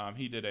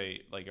 He did a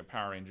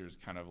Power Rangers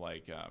kind of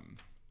like a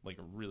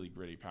really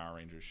gritty Power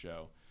Rangers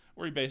show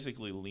where he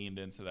basically leaned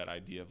into that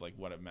idea of like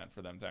what it meant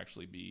for them to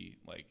actually be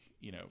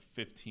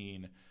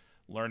 15,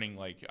 learning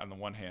like on the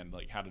one hand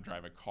like how to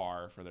drive a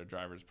car for their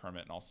driver's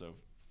permit, and also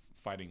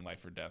fighting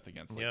life or death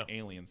against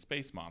alien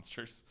space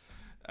monsters.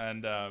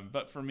 And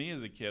but for me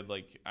as a kid,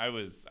 like I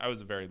was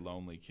a very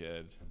lonely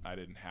kid. I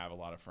didn't have a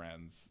lot of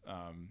friends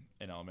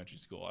in elementary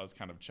school. I was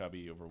kind of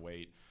chubby,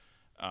 overweight,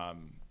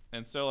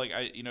 and so like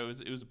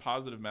it was a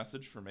positive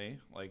message for me.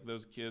 Like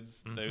those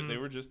kids, they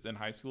were just in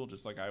high school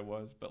just like I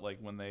was, but like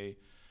when they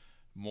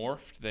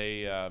morphed,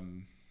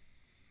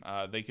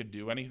 they could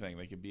do anything.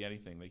 They could be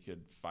anything. They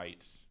could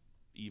fight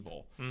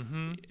evil.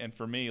 And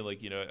for me, like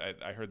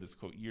I heard this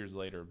quote years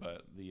later,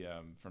 but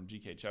from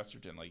G.K.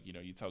 Chesterton, like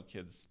you tell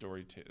kids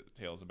story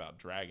tales about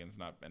dragons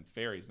and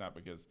fairies not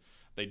because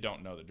they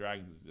don't know that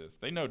dragons exist.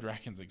 They know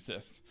dragons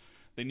exist.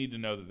 They need to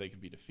know that they can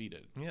be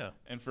defeated. Yeah.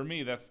 And for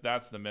me,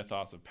 that's the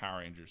mythos of Power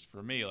Rangers.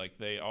 For me, like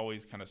they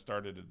always kind of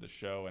started the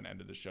show and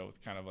ended the show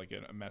with kind of like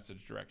a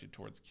message directed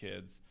towards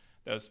kids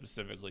that was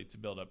specifically to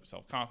build up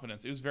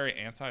self-confidence. It was very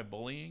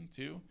anti-bullying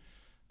too.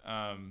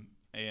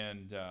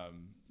 And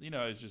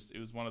it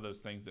was one of those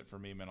things that for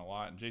me meant a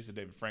lot. And Jason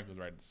David Frank was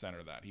right at the center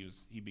of that.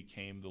 He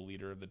became the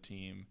leader of the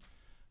team,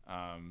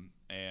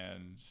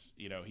 and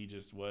he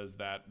just was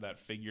that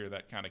figure,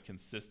 that kind of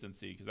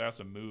consistency. Because I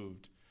also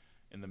moved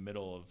in the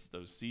middle of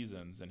those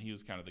seasons, and he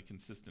was kind of the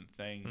consistent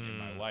thing in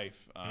my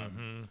life.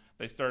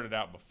 They started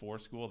out before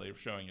school. They were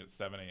showing it at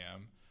 7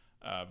 a.m.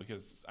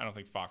 Because I don't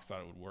think Fox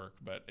thought it would work,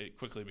 but it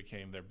quickly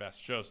became their best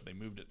show, so they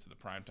moved it to the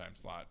primetime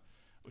slot,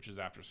 which is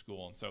after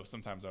school. And so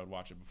sometimes I would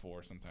watch it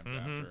before, sometimes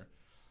after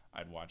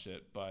I'd watch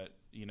it. But,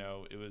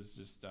 it was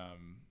just,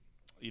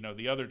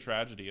 the other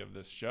tragedy of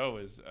this show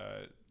is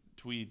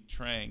Thuy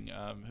Trang,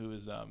 who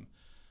is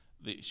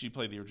she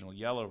played the original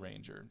Yellow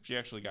Ranger. She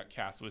actually got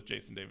cast with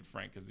Jason David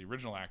Frank because the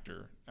original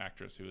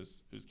actress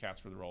who's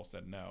cast for the role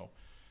said no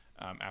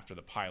after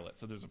the pilot.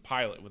 So there's a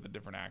pilot with a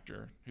different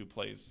actor who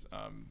plays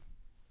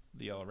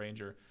the Yellow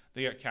Ranger.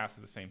 They got cast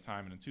at the same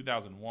time, and in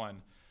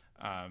 2001,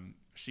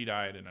 she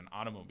died in an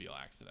automobile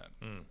accident.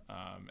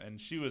 And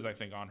she was, I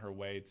think, on her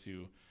way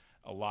to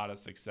a lot of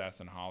success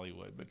in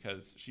Hollywood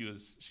because she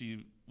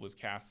was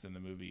cast in the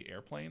movie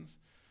Airplanes,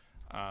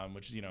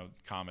 which is,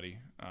 comedy.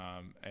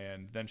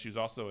 And then she was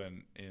also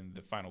in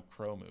the Final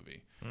Crow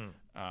movie,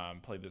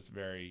 played this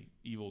very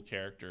evil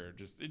character.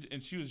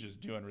 And she was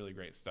just doing really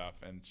great stuff,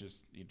 and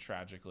just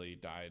tragically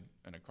died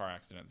in a car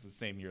accident. It's the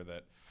same year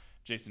that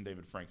Jason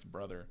David Frank's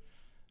brother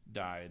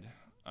died,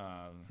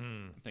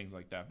 things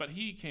like that. But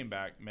he came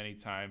back many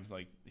times.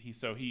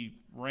 He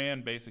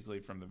ran basically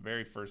from the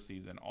very first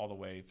season all the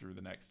way through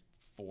the next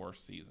 4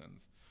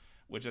 seasons,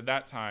 which at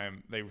that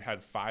time they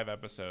had 5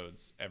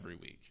 episodes every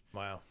week.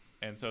 Wow.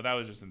 And so that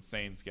was just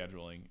insane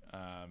scheduling.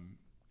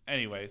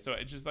 Anyway, so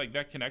it's just like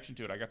that connection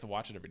to it. I got to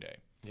watch it every day.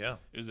 Yeah.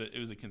 Like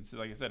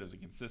I said, it was a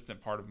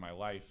consistent part of my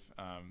life.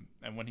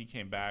 And when he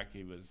came back,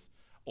 he was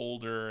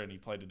older and he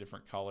played a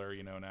different color,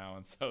 now.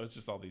 And so it's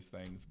just all these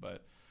things.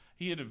 But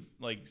he had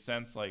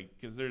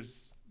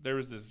because there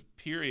was this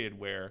period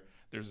where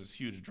there's this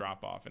huge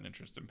drop off in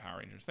interest in Power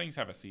Rangers. Things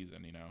have a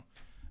season,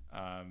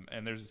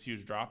 and there's this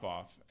huge drop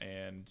off,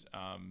 and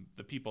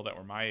the people that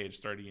were my age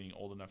started getting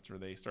old enough to where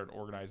they started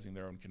organizing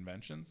their own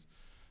conventions.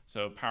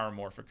 So Power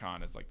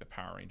Morphicon is like the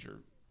Power Ranger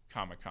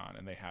Comic Con,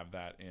 and they have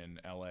that in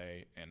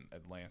LA and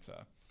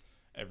Atlanta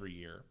every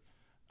year.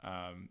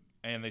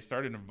 And they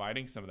started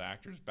inviting some of the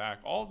actors back.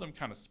 All of them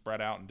kind of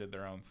spread out and did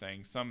their own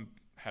thing. Some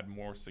had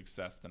more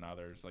success than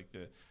others. Like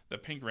the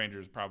Pink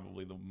Ranger is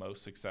probably the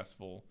most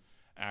successful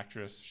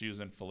actress. She was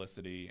in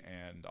Felicity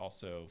and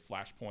also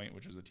Flashpoint,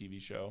 which was a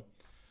TV show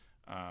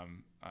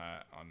on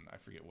I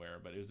forget where,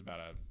 but it was about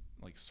a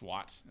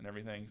SWAT and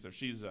everything. So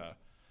she's a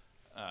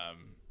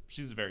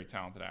very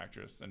talented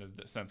actress and has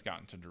since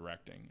gotten to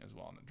directing as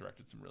well, and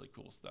directed some really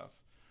cool stuff.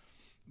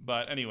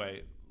 But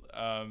anyway,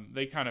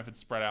 they kind of had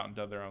spread out and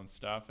done their own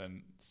stuff,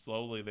 and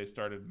slowly they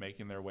started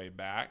making their way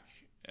back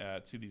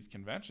to these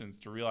conventions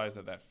to realize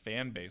that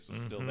fan base was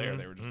still there.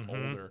 They were just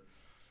older.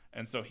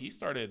 And so he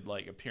started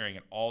appearing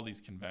at all these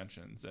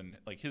conventions, and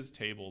his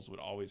tables would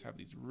always have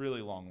these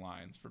really long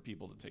lines for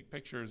people to take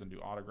pictures and do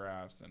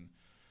autographs. And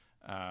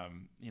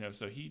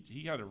so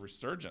he had a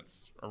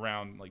resurgence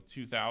around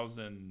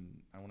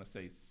 2000, I want to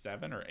say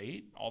 7 or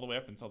 8, all the way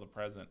up until the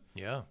present.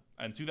 Yeah.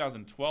 In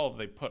 2012,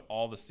 they put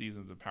all the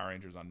seasons of Power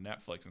Rangers on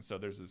Netflix, and so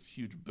there's this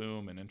huge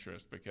boom in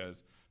interest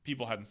because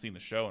people hadn't seen the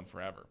show in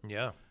forever.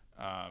 Yeah.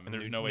 And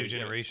there's no way new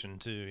generation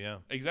too. Yeah.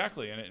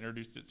 Exactly, and it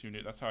introduced it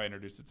to that's how I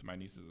introduced it to my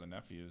nieces and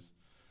nephews.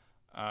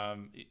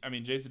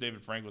 Jason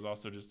David Frank was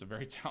also just a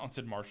very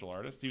talented martial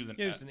artist. He was an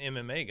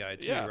MMA guy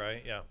too,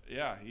 right? Yeah.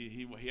 Yeah,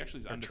 he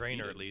actually is undefeated.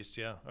 Trainer at least.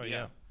 Yeah. Oh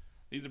yeah.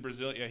 He's a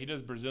Brazilian. Yeah, he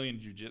does Brazilian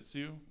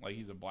jiu-jitsu.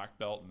 He's a black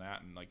belt in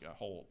that, and a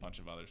whole bunch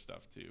of other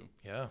stuff too.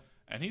 Yeah.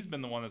 And he's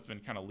been the one that's been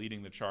kind of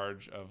leading the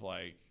charge of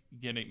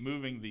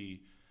moving the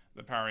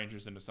Power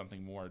Rangers into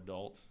something more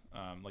adult,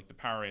 like the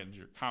Power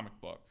Ranger comic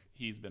book.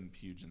 He's been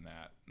huge in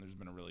that. And there's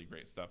been a really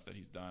great stuff that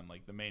he's done.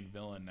 The main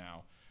villain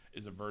now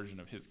is a version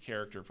of his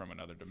character from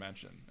another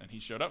dimension, and he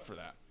showed up for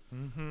that.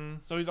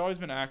 So he's always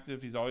been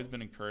active. He's always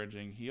been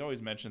encouraging. He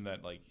always mentioned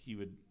that he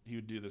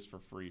would do this for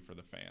free for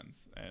the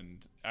fans,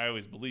 and I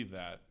always believe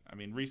that.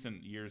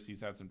 Recent years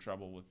he's had some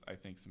trouble with, I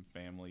think, some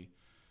family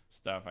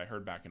stuff. I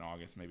heard back in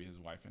August maybe his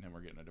wife and him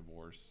were getting a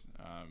divorce,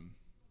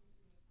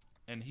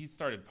 and he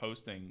started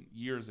posting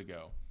years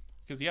ago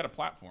because he had a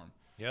platform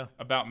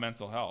about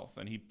mental health,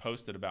 and he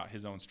posted about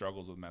his own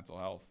struggles with mental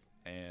health,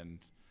 and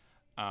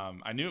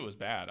I knew it was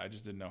bad. I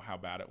just didn't know how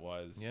bad it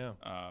was,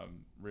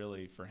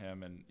 really, for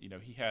him. And,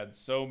 he had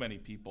so many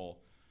people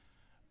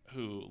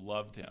who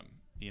loved him,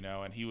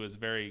 and he was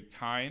very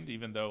kind,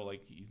 even though,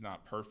 he's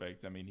not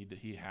perfect.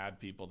 He had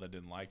people that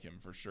didn't like him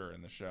for sure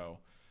in the show.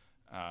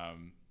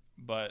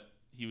 But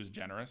he was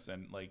generous.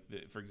 And,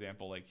 for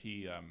example,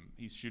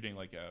 he's shooting,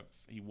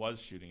 he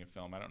was shooting a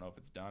film. I don't know if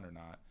it's done or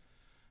not.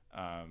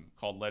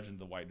 Called Legend of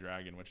the White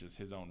Dragon, which is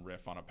his own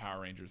riff on a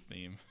Power Rangers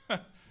theme.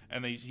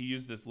 And he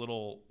used this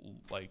little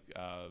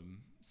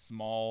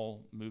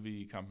small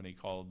movie company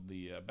called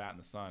the Bat in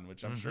the Sun,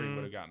 which I'm sure he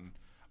would have gotten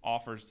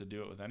offers to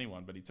do it with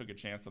anyone, but he took a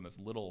chance on this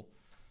little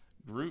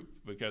group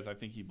because I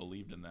think he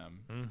believed in them.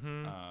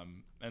 Mm-hmm.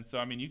 And so,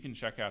 I mean, you can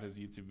check out his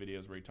YouTube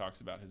videos where he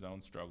talks about his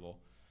own struggle.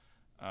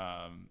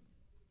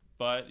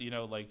 But,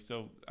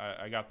 so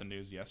I got the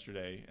news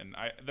yesterday, and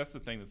that's the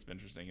thing that's been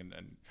interesting. And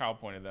Kyle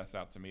pointed this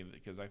out to me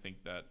because I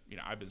think that,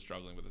 I've been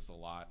struggling with this a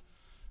lot.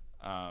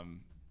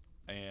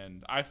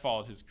 And I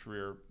followed his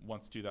career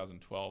once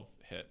 2012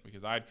 hit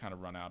because I'd kind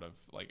of run out of,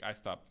 I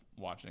stopped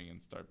watching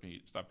and stopped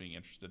being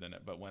interested in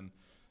it. But when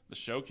the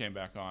show came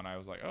back on, I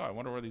was like, oh, I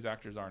wonder where these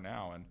actors are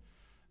now. And,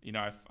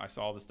 I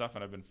saw all this stuff,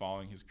 and I've been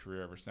following his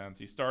career ever since.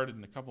 He started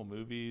in a couple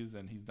movies,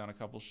 and he's done a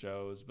couple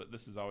shows, but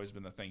this has always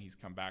been the thing he's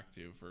come back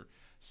to for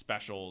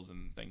specials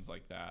and things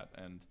like that.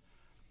 And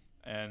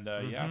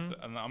so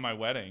on my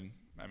wedding,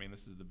 I mean,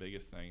 this is the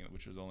biggest thing,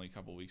 which was only a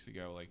couple weeks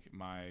ago.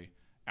 My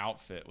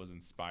outfit was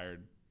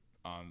inspired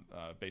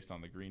based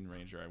on the Green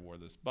Ranger. I wore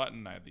this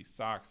button. I had these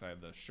socks. I had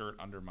the shirt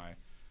under my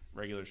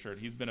regular shirt.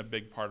 He's been a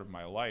big part of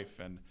my life,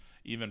 and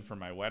even for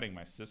my wedding,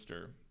 my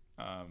sister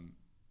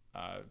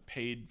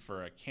paid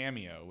for a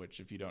cameo, which,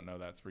 if you don't know,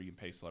 that's where you can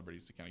pay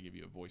celebrities to kind of give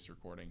you a voice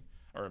recording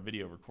or a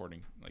video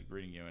recording,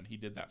 greeting you. And he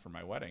did that for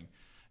my wedding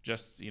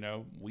just,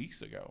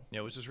 weeks ago. Yeah,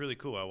 which is really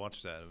cool. I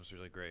watched that. It was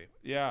really great.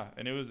 Yeah.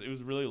 And it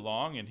was really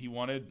long, and he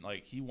wanted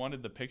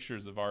the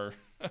pictures of our,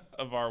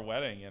 of our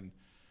wedding and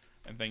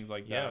things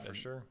like that. Yeah, for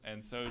sure.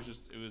 And so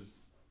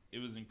it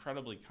was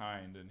incredibly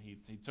kind, and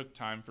he took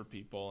time for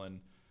people, and,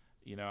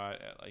 he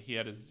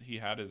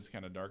had his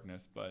kind of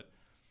darkness, but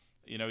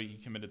he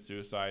committed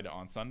suicide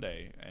on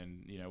Sunday,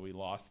 and, we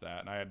lost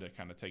that. And I had to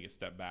kind of take a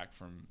step back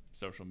from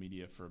social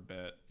media for a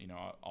bit.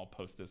 I'll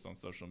post this on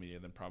social media,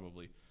 then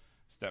probably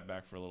step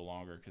back for a little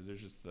longer, because there's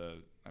just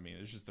the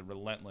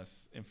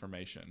relentless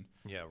information.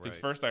 Yeah, right. Because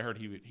first I heard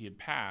he had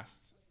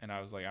passed, and I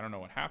was like, I don't know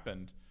what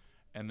happened.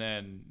 And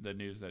then the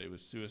news that it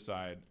was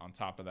suicide on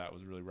top of that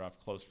was really rough.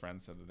 Close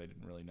friends said that they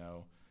didn't really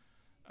know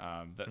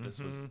that this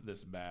was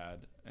this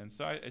bad. And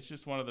so it's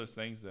just one of those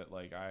things that,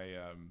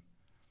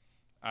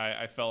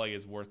 I felt like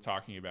it's worth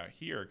talking about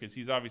here, because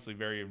he's obviously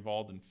very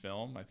involved in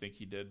film. I think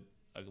he did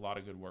a lot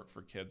of good work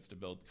for kids to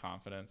build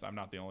confidence. I'm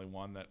not the only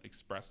one that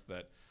expressed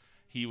that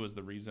he was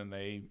the reason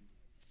they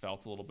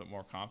felt a little bit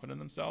more confident in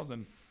themselves,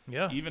 and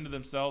even to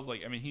themselves.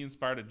 He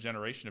inspired a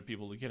generation of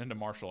people to get into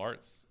martial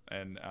arts,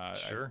 and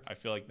sure. I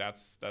feel like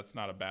that's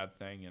not a bad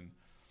thing.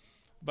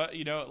 But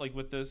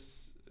with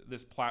this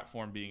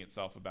platform being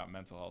itself about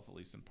mental health, at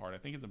least in part, I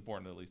think it's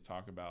important to at least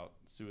talk about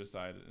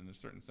suicide in a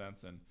certain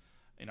sense.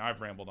 And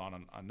I've rambled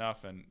on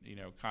enough, and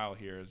Kyle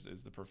here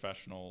is the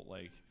professional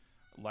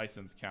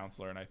licensed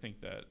counselor, and I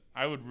think that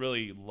I would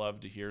really love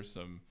to hear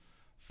some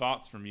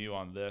thoughts from you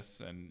on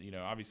this. And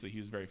obviously he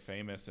was very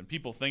famous, and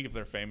people think if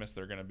they're famous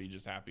they're going to be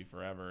just happy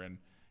forever, and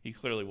he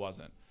clearly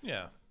wasn't.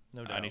 Yeah,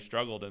 no doubt. And he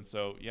struggled, and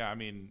so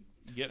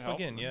get help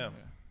again.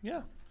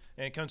 Yeah.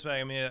 And it comes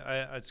back.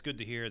 It's good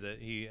to hear that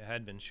he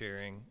had been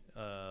sharing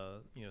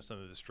some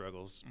of his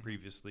struggles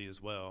previously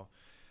as well.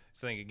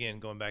 So I think, again,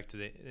 going back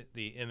to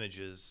the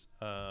images,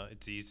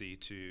 it's easy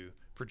to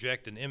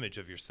project an image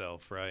of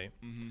yourself, right?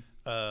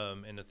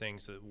 Mm-hmm. And the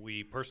things that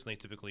we personally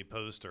typically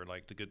post are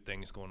the good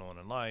things going on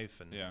in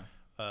life, and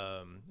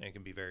it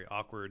can be very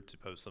awkward to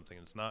post something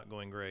that's not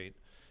going great.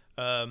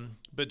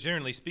 But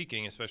generally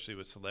speaking, especially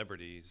with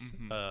celebrities,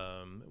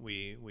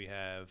 we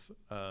have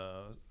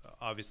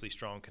obviously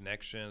strong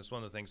connections.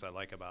 One of the things I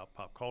like about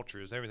pop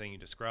culture is everything you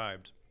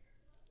described,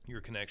 your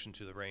connection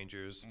to the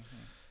Rangers.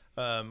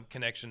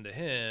 Connection to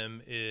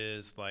him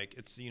is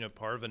it's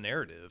part of a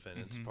narrative, and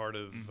it's part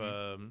of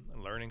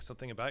learning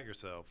something about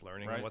yourself,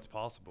 learning what's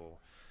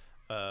possible.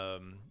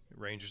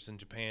 Rangers in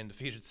Japan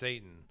defeated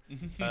Satan.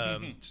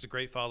 Just a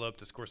great follow-up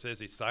to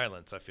Scorsese's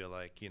Silence, I feel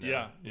like,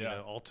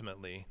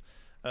 ultimately.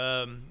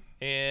 So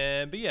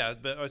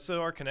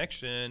our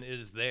connection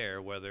is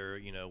there, whether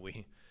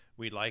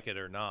we like it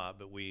or not,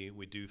 but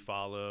we do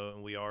follow,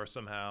 and we are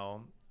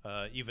somehow,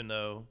 even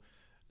though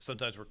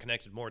sometimes we're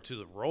connected more to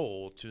the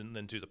role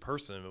than to the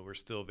person, but we're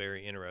still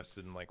very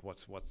interested in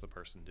what's the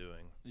person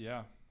doing.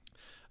 Yeah.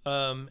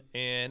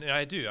 And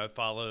I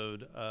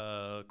followed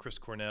Chris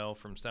Cornell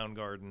from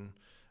Soundgarden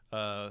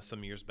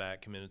some years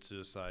back, committed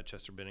suicide.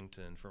 Chester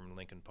Bennington from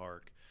Linkin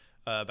Park.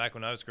 Back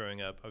when I was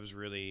growing up, I was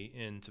really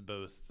into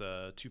both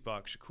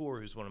Tupac Shakur,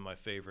 who's one of my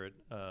favorite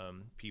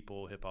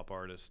people, hip hop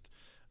artists,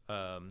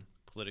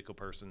 political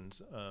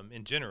persons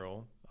in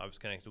general. I was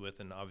connected with,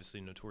 and obviously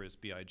Notorious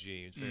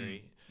B.I.G. It's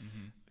very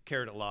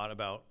cared a lot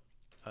about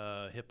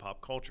hip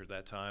hop culture at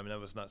that time, and that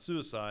was not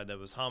suicide, that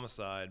was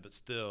homicide, but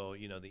still,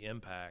 the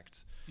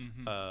impact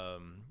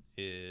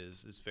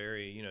is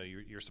very,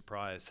 you're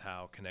surprised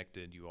how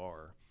connected you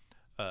are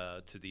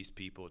to these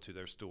people, to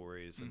their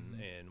stories,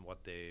 and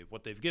what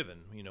they've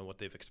given, what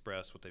they've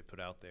expressed, what they've put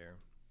out there.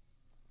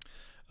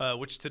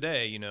 Which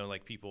today,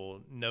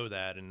 people know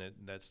that, and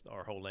that's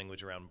our whole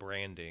language around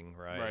branding,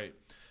 right?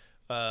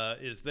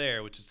 Is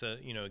there, which is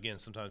again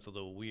sometimes a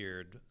little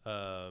weird,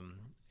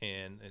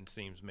 and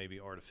seems maybe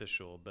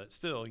artificial, but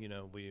still,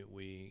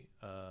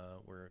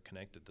 we're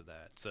connected to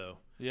that. So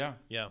yeah.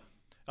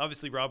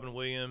 obviously Robin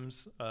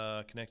Williams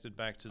connected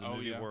back to the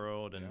movie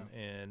world, and,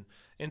 yeah.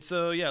 and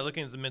so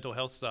looking at the mental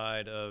health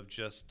side of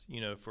just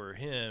for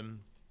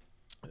him,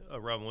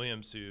 Robin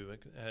Williams, who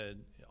had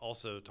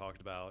also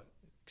talked about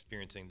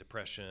experiencing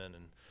depression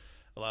and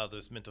a lot of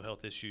those mental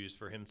health issues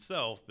for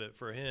himself, but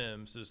for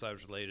him, suicide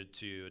was related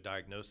to a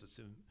diagnosis,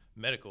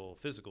 a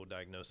physical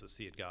diagnosis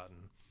he had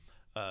gotten,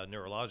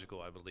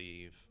 neurological, I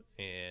believe,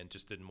 and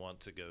just didn't want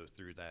to go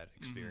through that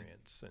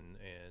experience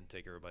and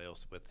take everybody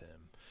else with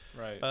him.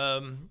 Right.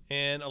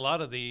 And a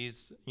lot of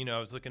these, I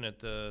was looking at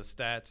the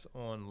stats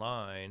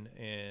online,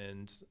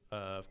 and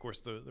of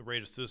course the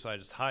rate of suicide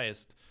is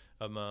highest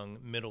among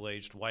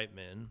middle-aged white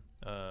men,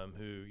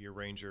 who your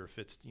ranger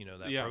fits,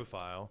 that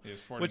profile,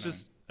 which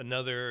is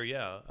another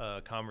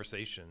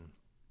conversation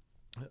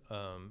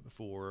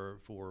for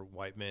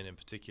white men in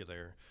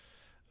particular,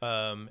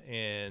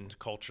 and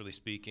culturally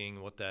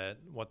speaking, what that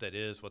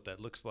is, what that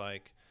looks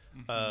like,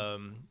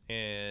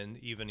 and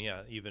even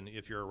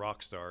if you're a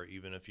rock star,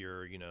 even if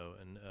you're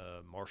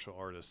a martial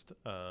artist,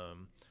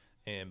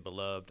 and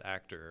beloved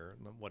actor,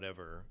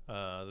 whatever,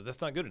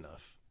 that's not good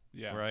enough,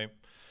 right?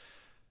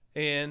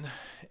 And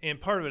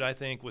part of it, I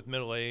think, with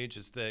middle age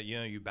is that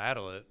you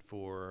battle it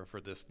for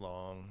this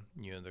long.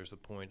 There's a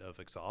point of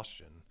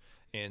exhaustion,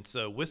 and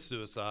so with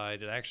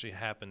suicide, it actually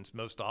happens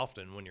most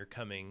often when you're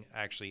coming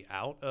actually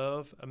out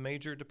of a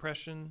major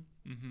depression,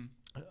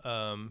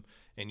 and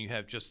you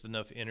have just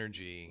enough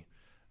energy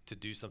to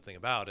do something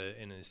about it,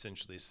 and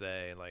essentially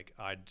say, like,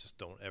 I just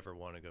don't ever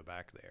want to go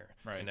back there.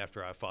 Right. And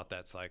after I fought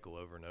that cycle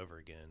over and over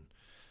again.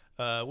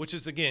 Which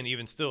is, again,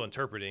 even still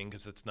interpreting,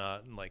 because it's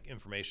not like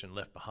information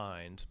left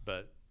behind,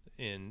 but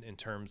in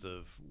terms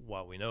of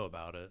what we know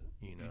about it,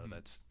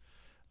 that's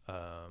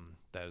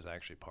that is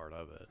actually part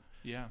of it.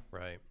 Yeah.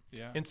 Right.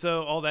 Yeah. And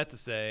so all that to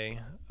say,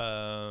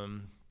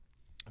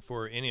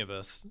 for any of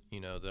us,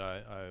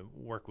 that I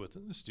work with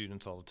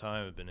students all the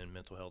time, I've been in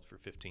mental health for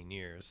 15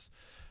 years.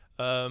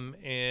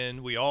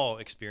 And we all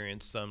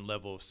experience some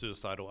level of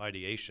suicidal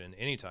ideation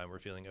anytime we're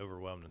feeling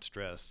overwhelmed and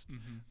stressed,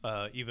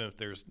 even if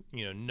there's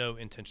no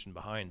intention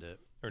behind it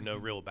or no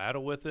real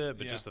battle with it,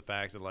 but just the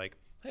fact that, like,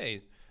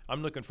 hey,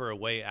 I'm looking for a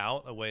way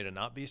out, a way to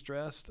not be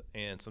stressed,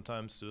 and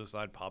sometimes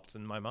suicide pops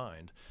in my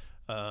mind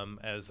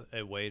as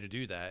a way to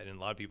do that. And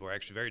a lot of people are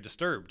actually very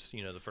disturbed,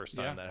 the first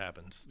time that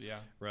happens. Yeah.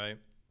 Right.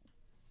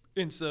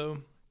 And so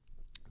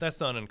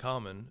that's not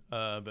uncommon,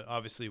 but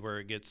obviously where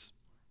it gets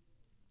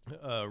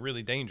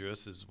really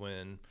dangerous is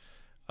when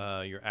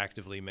you're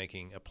actively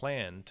making a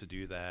plan to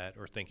do that,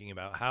 or thinking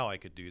about how I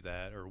could do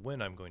that, or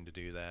when I'm going to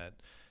do that,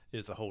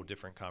 is a whole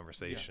different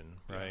conversation,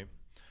 right?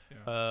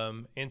 Yeah.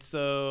 And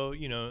so,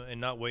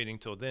 and not waiting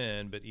till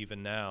then, but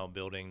even now,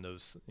 building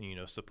those,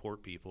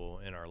 support people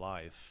in our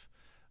life,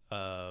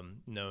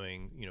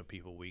 knowing,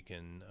 people we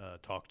can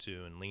talk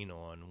to and lean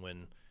on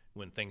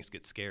when things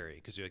get scary.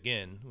 Because,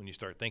 again, when you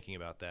start thinking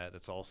about that,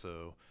 it's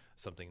also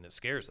something that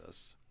scares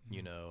us,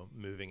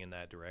 moving in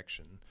that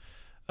direction.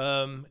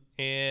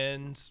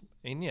 And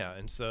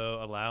so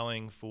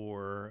allowing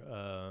for,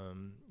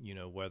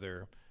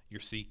 whether you're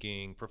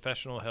seeking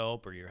professional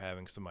help or you're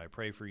having somebody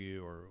pray for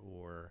you,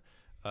 or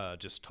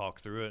just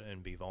talk through it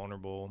and be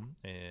vulnerable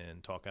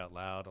and talk out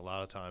loud. A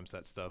lot of times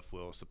that stuff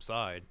will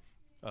subside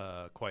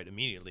quite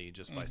immediately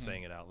just by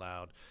saying it out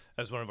loud.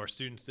 As one of our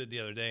students did the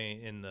other day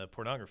in the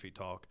pornography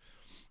talk,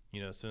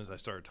 as soon as I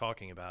started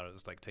talking about it, it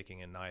was like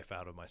taking a knife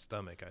out of my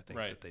stomach, I think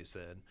that they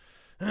said,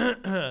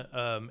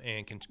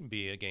 and can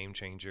be a game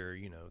changer,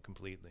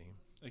 completely.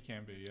 It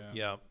can be, yeah.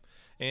 Yeah.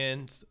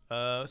 And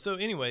so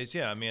anyways,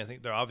 I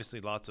think there are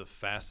obviously lots of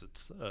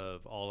facets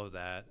of all of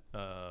that,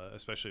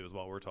 especially with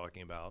what we're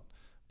talking about,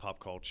 pop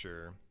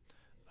culture,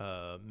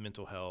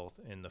 mental health,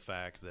 and the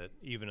fact that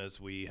even as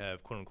we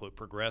have, quote unquote,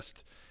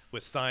 progressed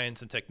with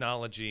science and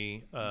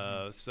technology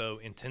so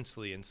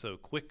intensely and so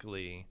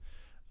quickly,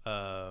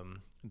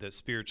 that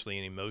spiritually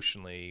and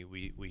emotionally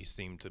we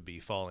seem to be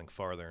falling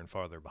farther and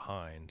farther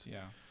behind.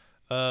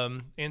 Yeah.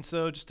 And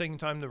so just taking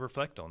time to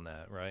reflect on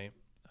that, right?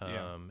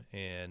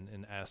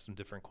 And ask some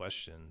different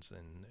questions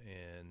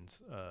and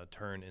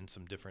turn in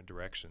some different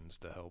directions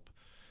to help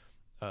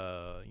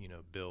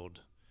build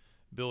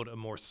a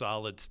more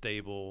solid,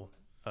 stable,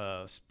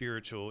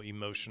 spiritual,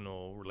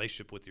 emotional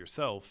relationship with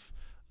yourself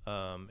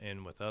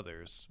and with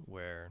others,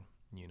 where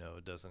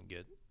it doesn't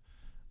get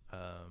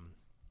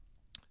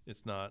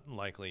it's not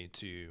likely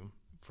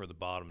for the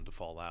bottom to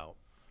fall out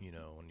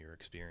in your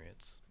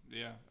experience.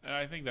 Yeah, and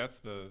I think that's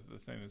the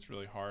thing that's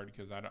really hard,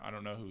 because I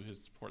don't know who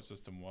his support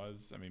system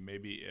was. I mean,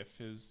 maybe if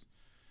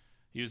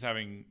he was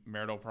having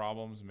marital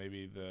problems,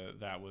 maybe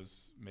that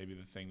was maybe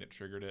the thing that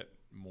triggered it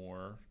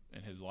more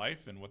in his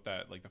life, and what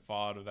that, like, the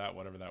fallout of that,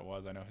 whatever that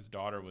was. I know his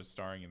daughter was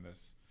starring in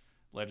this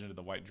Legend of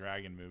the White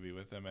Dragon movie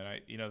with him,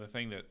 and the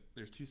thing that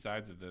there's two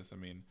sides of this. I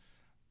mean,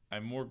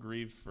 I'm more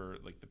grieved for,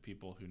 like, the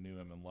people who knew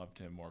him and loved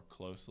him more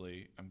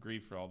closely. I'm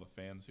grieved for all the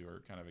fans who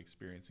are kind of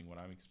experiencing what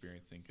I'm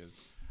experiencing, because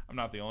I'm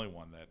not the only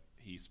one that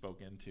he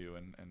spoke into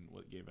and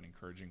gave an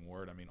encouraging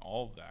word. I mean,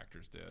 all of the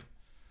actors did.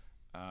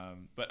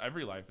 But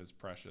every life is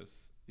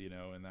precious,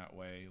 in that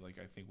way. Like,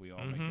 I think we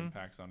all make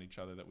impacts on each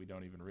other that we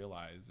don't even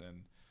realize.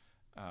 And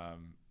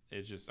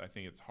it's just, I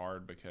think it's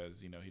hard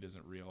because, he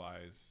doesn't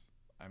realize.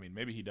 I mean,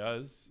 maybe he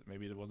does.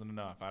 Maybe it wasn't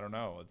enough. I don't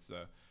know.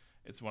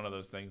 It's one of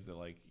those things that,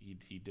 like,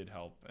 he did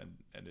help.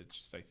 And it's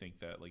just, I think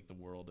that, like, the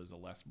world is a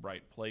less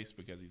bright place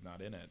because he's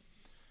not in it.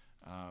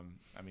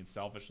 I mean,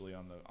 selfishly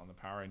on the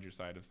Power Ranger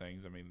side of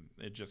things, I mean,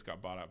 it just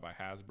got bought out by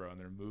Hasbro, and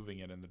they're moving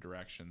it in the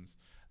directions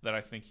that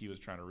I think he was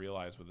trying to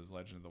realize with his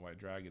Legend of the White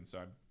Dragon. So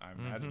I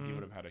imagine he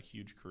would have had a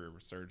huge career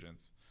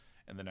resurgence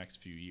in the next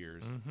few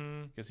years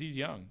because he's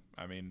young.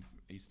 I mean,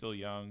 he's still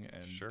young,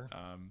 and Sure.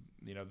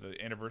 The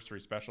anniversary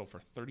special for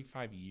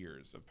 35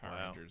 years of Power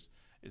Rangers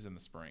is in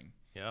the spring.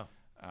 Yeah.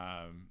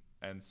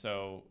 And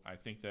so I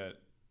think that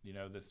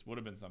this would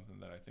have been something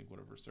that I think would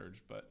have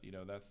resurged, but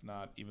that's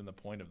not even the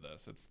point of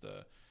this. It's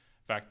the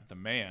fact that the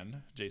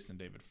man, Jason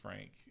David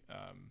Frank,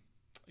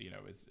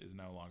 is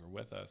no longer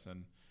with us,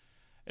 and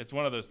it's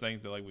one of those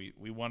things that, like,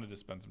 we wanted to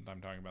spend some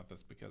time talking about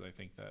this because I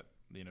think that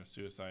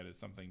suicide is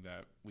something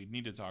that we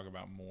need to talk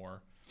about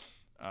more,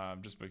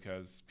 just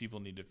because people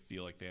need to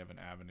feel like they have an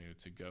avenue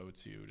to go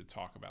to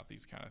talk about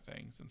these kind of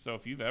things. And so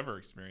if you've ever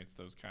experienced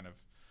those kind of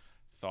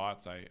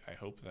thoughts, I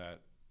hope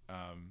that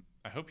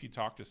I hope you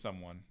talk to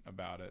someone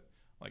about it.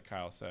 Like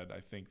Kyle said,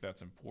 I think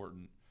that's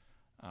important.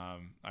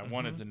 I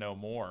wanted to know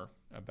more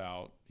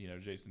about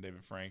Jason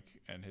David Frank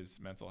and his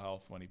mental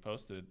health when he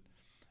posted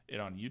it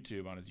on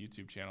YouTube, on his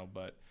YouTube channel.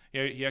 But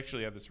he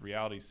actually had this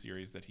reality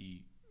series that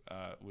he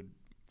would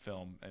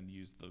film and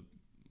use the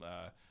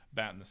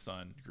Bat in the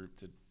Sun group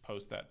to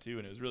post that too,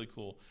 and it was really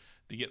cool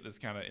to get this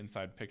kind of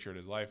inside picture of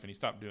his life. And he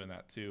stopped doing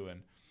that too,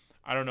 and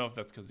I don't know if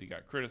that's because he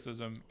got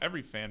criticism.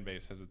 Every fan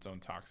base has its own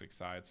toxic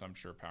side, so I'm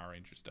sure Power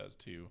Rangers does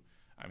too.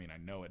 I mean, I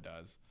know it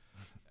does.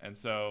 And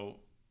so,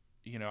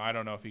 I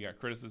don't know if he got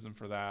criticism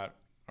for that,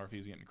 or if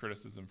he's getting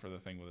criticism for the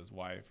thing with his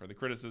wife, or the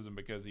criticism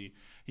because he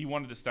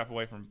wanted to step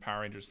away from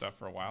Power Ranger stuff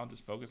for a while and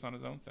just focus on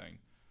his own thing.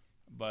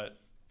 But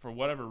for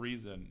whatever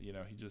reason,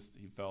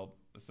 he felt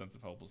a sense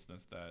of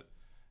hopelessness that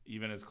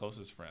even his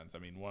closest friends, I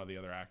mean, one of the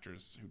other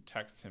actors who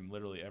texts him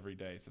literally every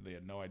day said they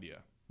had no idea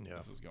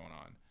this was going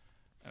on.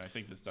 And I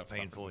think this stuff's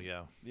painful.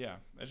 Yeah.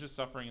 It's just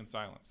suffering in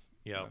silence.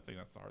 Yeah. And I think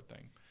that's the hard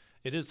thing.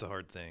 It is the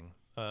hard thing.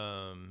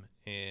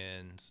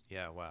 And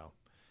yeah, wow.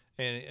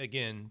 And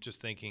again, just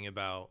thinking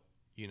about,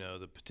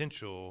 the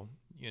potential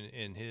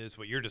in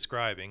what you're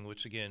describing,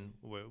 which again,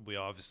 we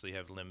obviously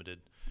have limited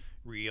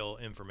real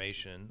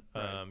information.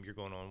 Right. You're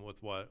going on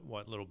with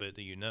what little bit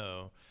do you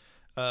know.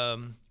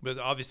 But it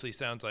obviously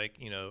sounds like,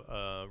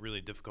 a really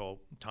difficult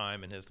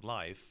time in his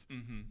life,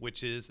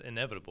 which is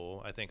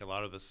inevitable. I think a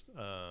lot of us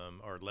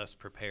are less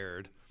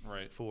prepared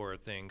for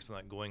things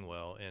not going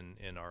well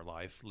in our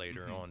life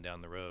later on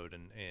down the road,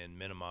 and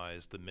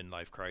minimize the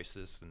midlife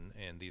crisis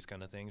and these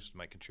kind of things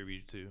might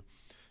contribute to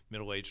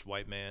middle-aged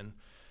white man,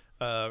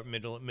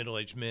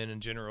 middle-aged men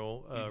in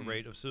general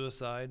rate of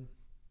suicide.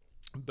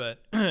 But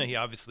he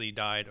obviously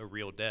died a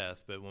real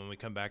death. But when we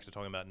come back to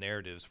talking about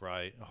narratives,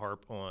 right,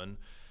 harp on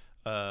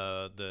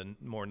the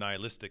more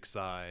nihilistic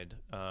side,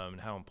 and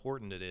how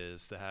important it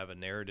is to have a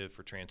narrative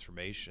for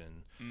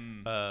transformation,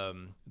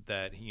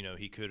 that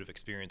he could have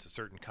experienced a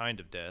certain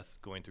kind of death,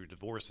 going through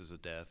divorce as a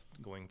death,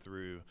 going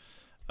through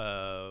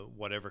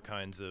whatever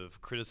kinds of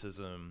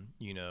criticism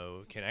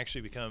can actually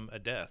become a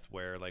death,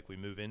 where like we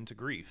move into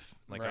grief,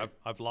 like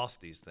I've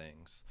lost these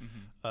things,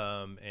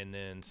 and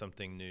then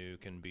something new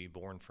can be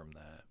born from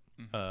that,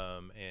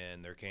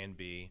 and there can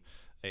be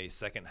a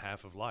second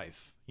half of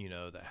life,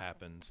 that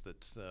happens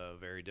that's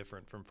very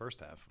different from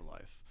first half of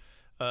life.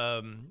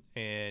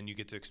 And you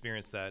get to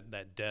experience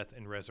that death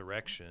and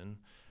resurrection,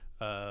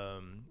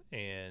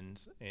 and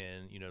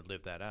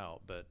live that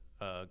out. But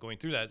going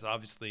through that is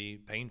obviously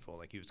painful.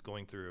 Like he was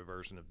going through a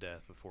version of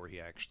death before he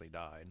actually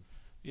died.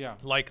 Yeah.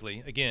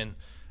 Likely. Again,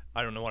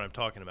 I don't know what I'm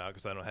talking about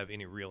because I don't have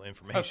any real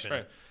information.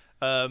 That's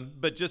right.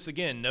 But just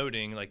again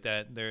noting like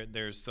that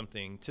there's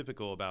something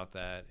typical about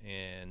that,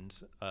 and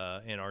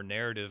our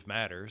narrative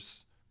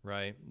matters,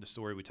 right? The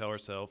story we tell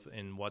ourselves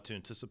and what to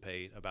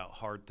anticipate about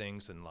hard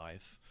things in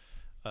life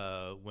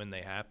when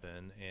they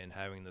happen, and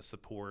having the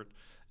support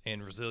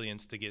and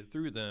resilience to get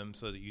through them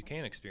so that you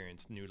can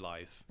experience new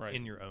life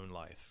in your own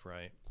life,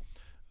 right?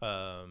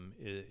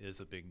 Is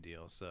a big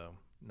deal. So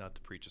not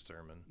to preach a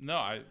sermon. No,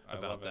 I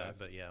about love that, it.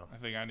 but yeah, I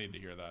think I need to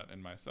hear that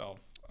in myself.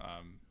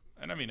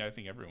 And I mean, I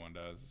think everyone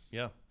does.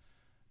 Yeah.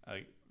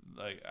 I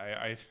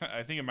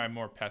think in my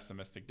more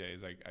pessimistic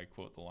days, I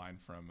quote the line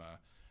from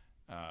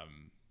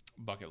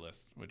Bucket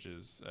List, which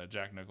is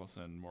Jack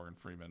Nicholson, Morgan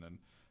Freeman, and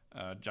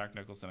Jack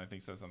Nicholson, I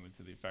think, says something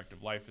to the effect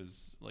of life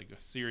is like a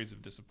series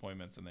of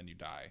disappointments and then you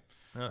die,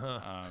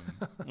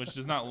 which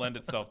does not lend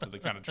itself to the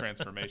kind of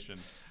transformation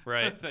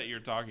that you're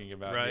talking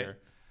about here.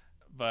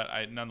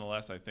 But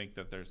nonetheless, I think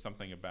that there's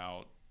something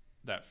about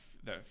that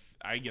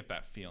I get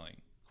that feeling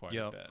quite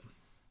a bit.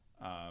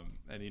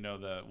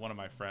 And one of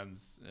my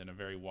friends, in a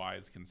very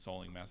wise,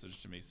 consoling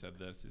message to me, said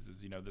this. He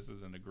says, this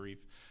isn't a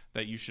grief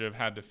that you should have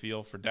had to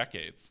feel for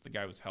decades. The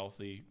guy was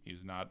healthy. He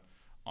was not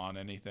on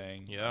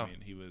anything. Yeah. I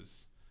mean, he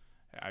was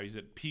he's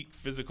at peak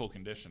physical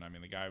condition. I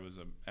mean, the guy was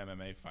a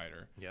MMA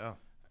fighter. Yeah.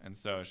 And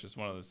so it's just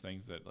one of those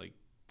things that, like,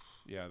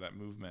 yeah, that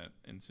movement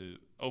into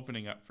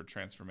opening up for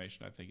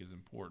transformation, I think, is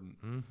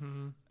important.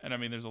 Mm-hmm. And I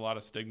mean, there's a lot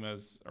of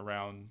stigmas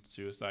around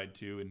suicide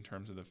too, in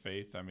terms of the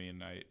faith. I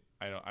mean, I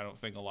don't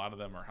think a lot of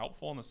them are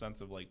helpful in the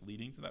sense of like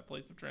leading to that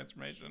place of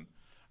transformation.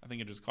 I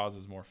think it just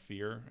causes more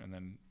fear and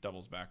then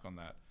doubles back on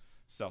that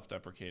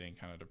self-deprecating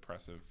kind of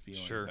depressive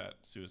feeling that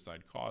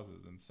suicide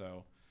causes. And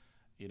so,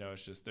 you know,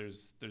 it's just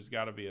there's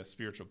got to be a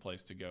spiritual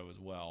place to go as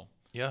well.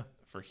 Yeah.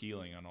 For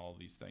healing on all of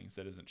these things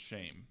that isn't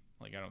shame.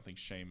 Like, I don't think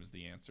shame is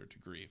the answer to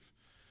grief.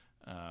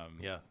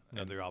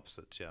 They're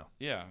opposites. Yeah.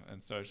 Yeah,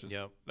 and so it's just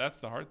that's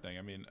the hard thing.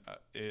 I mean,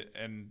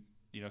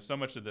 you know, so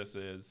much of this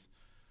is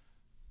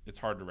it's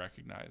hard to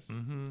recognize.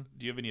 Mm-hmm.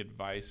 Do you have any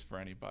advice for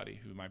anybody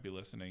who might be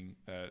listening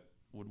that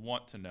would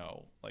want to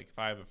know? Like, if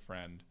I have a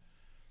friend,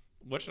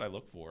 what should I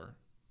look for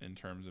in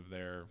terms of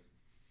their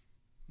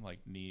like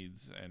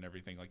needs and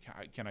everything? Like,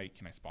 can I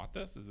spot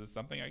this? Is this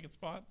something I can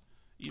spot?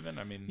 Even,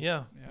 I mean,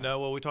 yeah. No,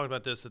 well, we talked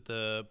about this at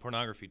the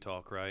pornography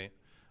talk, right?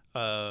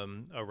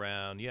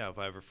 Around, if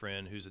I have a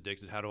friend who's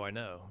addicted, how do I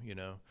know, you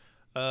know?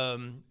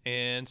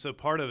 And so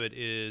part of it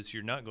is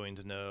you're not going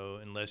to know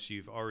unless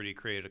you've already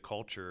created a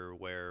culture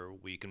where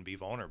we can be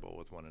vulnerable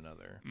with one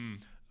another.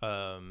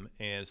 And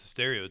it's a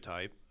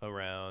stereotype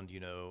around, you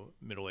know,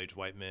 middle-aged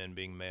white men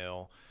being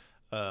male,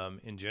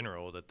 in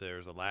general, that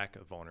there's a lack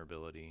of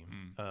vulnerability.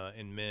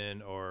 And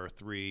men are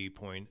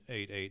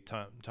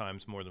 3.88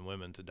 times more than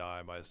women to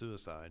die by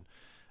suicide,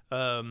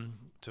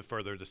 to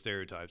further the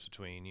stereotypes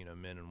between, you know,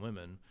 men and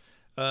women.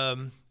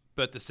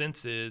 But the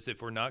sense is,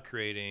 if we're not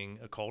creating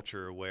a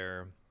culture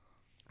where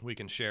we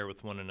can share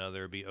with one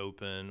another, be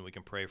open, we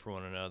can pray for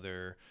one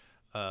another,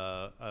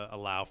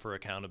 allow for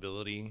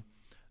accountability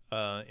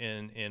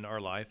in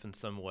our life in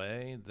some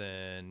way,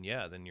 then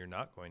you're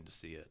not going to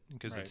see it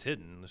because it's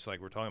hidden. It's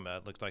like we're talking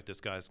about. It looks like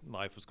this guy's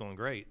life was going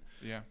great.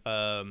 Yeah.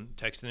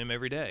 Texting him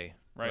every day.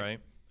 Right.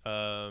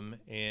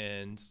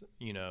 And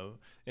you know,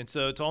 and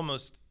so it's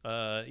almost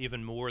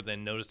even more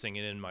than noticing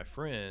it in my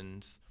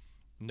friends,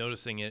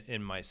 noticing it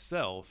in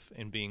myself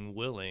and being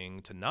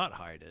willing to not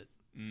hide it.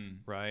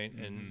 Right.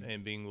 Mm-hmm.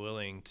 And being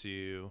willing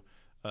to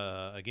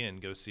again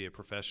go see a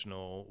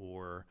professional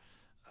or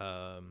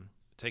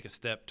take a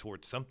step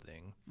towards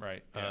something,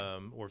 right?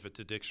 Or if it's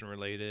addiction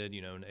related,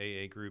 you know, an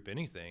AA group,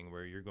 anything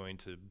where you're going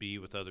to be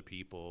with other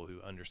people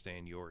who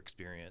understand your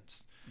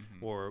experience,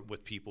 or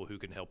with people who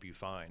can help you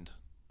find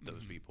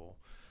those people,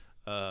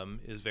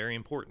 is very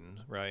important,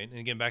 right? And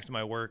again, back to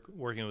my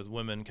working with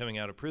women coming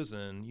out of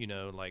prison, you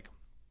know, like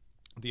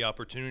the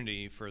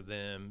opportunity for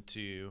them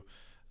to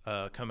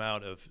come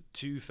out of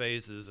 2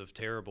 phases of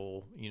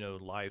terrible, you know,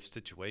 life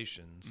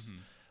situations.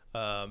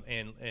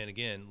 And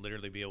again,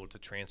 literally be able to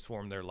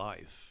transform their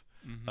life,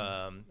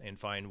 and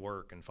find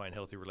work and find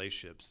healthy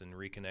relationships and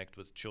reconnect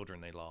with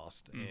children they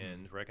lost,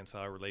 and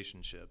reconcile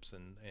relationships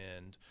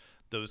and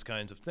those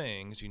kinds of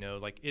things, you know,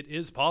 like it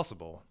is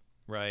possible,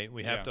 right?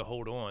 We have to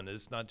hold on.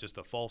 It's not just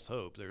a false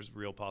hope. There's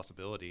real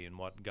possibility in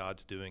what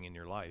God's doing in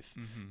your life,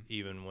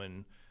 even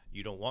when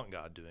you don't want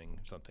God doing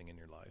something in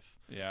your life.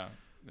 Yeah.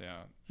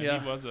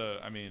 And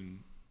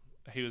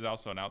he was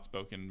also an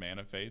outspoken man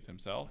of faith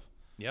himself.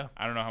 Yeah.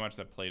 I don't know how much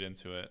that played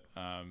into it.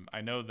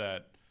 I know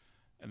that,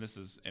 and this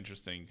is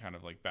interesting kind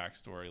of like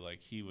backstory, like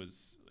he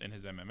was in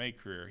his MMA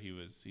career,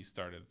 he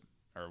started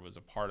or was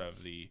a part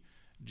of the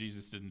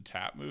Jesus Didn't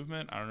Tap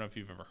movement. I don't know if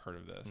you've ever heard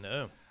of this.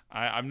 No.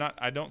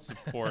 I don't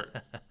support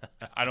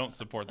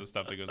the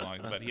stuff that goes along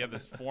with it, but he had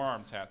this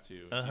forearm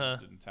tattoo,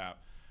 Jesus Didn't Tap.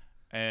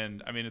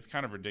 And I mean, it's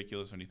kind of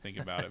ridiculous when you think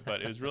about it,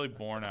 but it was really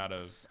born out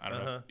of, I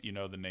don't know if you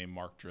know the name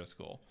Mark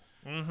Driscoll.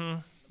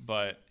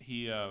 But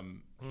he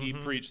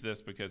preached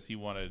this because he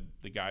wanted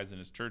the guys in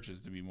his churches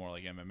to be more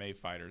like MMA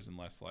fighters and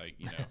less like,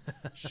 you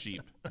know,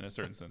 sheep in a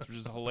certain sense, which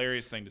is a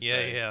hilarious thing to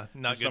say. Yeah,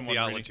 not good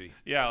theology.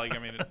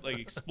 It's like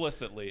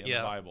explicitly in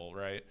the Bible,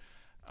 right?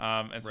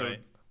 And so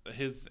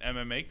his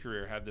MMA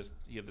career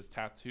he had this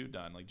tattoo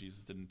done, like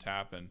Jesus Didn't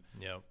Tap, and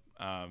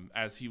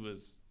as he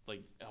was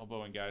like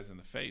elbowing guys in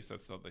the face,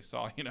 that's what they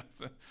saw, you know.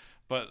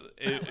 But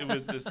it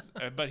was this,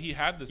 but he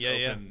had this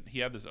he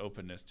had this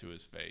openness to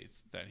his faith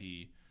that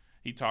he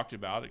talked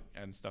about it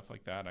and stuff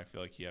like that. I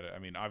feel like he had,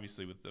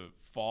 obviously with the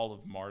fall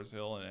of Mars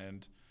Hill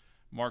and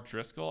Mark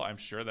Driscoll, I'm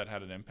sure that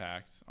had an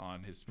impact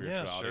on his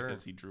spirituality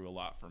because he drew a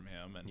lot from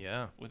him.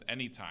 And with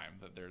any time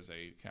that there's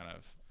a kind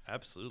of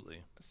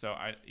absolutely. So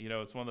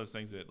it's one of those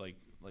things that like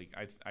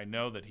I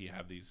know that he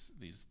had these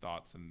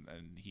thoughts and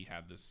he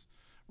had this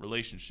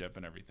relationship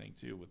and everything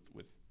too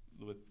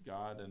with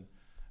God,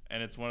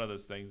 and it's one of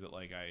those things that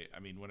like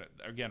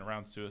when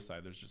around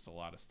suicide, there's just a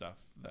lot of stuff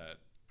that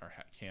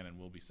can and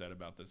will be said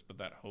about this, but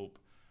that hope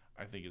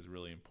I think is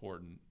really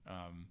important.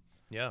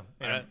 Go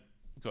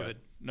ahead.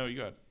 No, you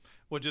go ahead.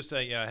 Well, just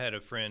I had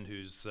a friend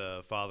whose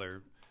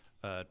father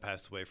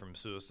passed away from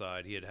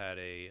suicide. He had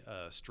a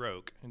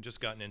stroke and just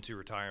gotten into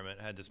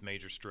retirement, had this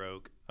major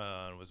stroke,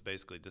 and was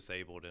basically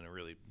disabled in a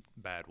really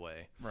bad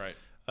way. Right.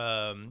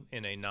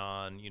 in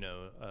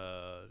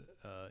a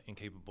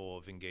incapable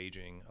of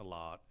engaging a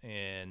lot,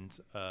 and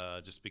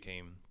just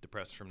became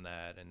depressed from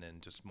that, and then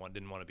just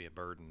didn't want to be a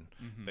burden,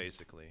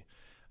 basically.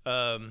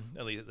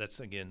 At least that's,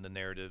 again, the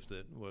narrative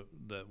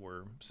that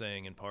we're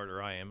saying in part,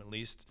 or I am at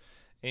least,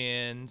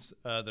 and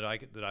that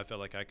I felt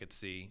like I could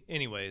see.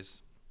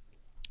 Anyways,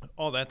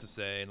 all that to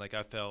say, like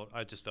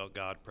I just felt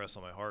God press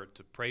on my heart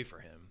to pray for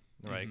him,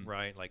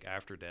 right, like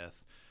after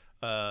death,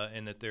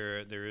 and that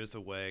there is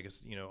a way,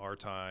 because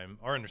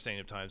our understanding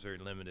of time is very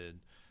limited.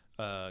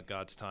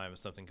 God's time is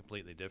something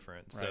completely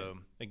different. Right. So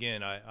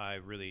again, I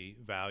really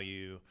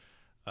value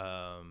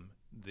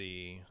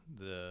the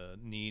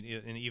need,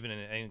 and even in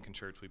an Anglican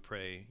church, we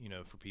pray,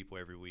 for people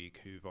every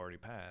week who've already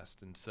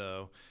passed, and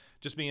so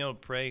just being able to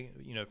pray,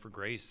 for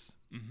grace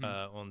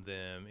on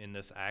them in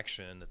this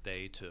action that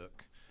they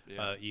took.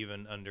 Yeah.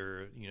 Even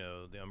under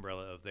the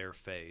umbrella of their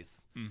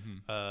faith,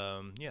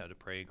 to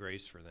pray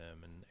grace for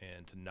them,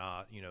 and to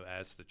not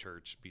as the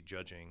church be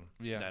judging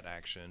that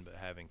action, but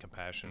having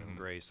compassion and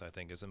grace, I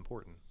think, is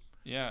important.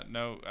 Yeah,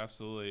 no,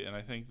 absolutely, and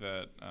I think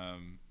that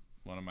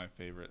one of my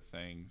favorite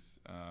things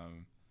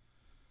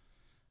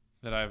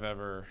that I've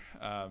ever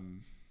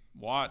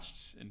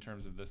watched in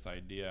terms of this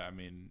idea, I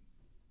mean,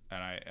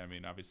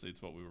 obviously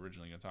it's what we were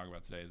originally going to talk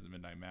about today, is the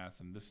Midnight Mass,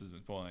 and this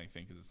isn't spoiling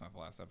anything because it's not the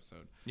last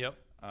episode. Yep.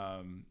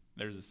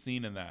 There's a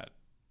scene in that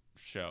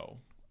show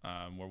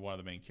where one of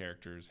the main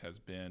characters has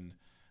been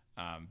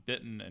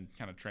bitten and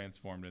kind of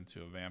transformed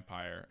into a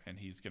vampire, and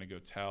he's going to go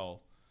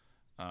tell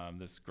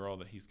this girl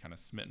that he's kind of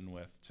smitten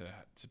with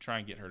to try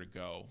and get her to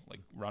go,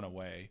 like, run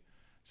away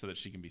so that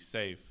she can be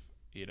safe,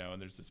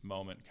 and there's this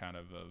moment kind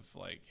of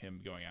like him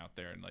going out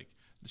there, and like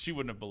she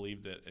wouldn't have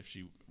believed it if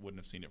she wouldn't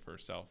have seen it for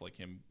herself, like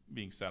him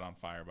being set on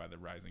fire by the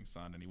rising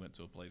sun, and he went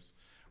to a place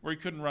where he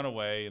couldn't run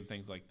away and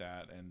things like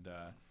that. And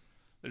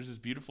there's this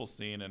beautiful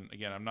scene, and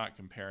again, I'm not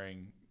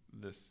comparing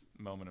this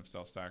moment of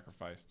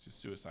self-sacrifice to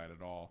suicide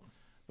at all,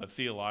 but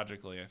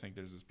theologically, I think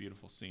there's this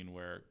beautiful scene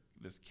where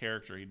this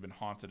character, he'd been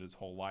haunted his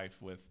whole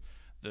life with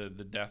the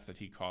death that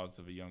he caused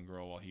of a young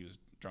girl while he was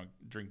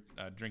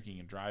drinking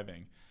and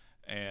driving,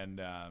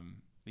 and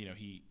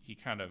he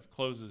kind of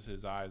closes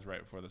his eyes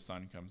right before the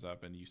sun comes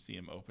up, and you see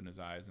him open his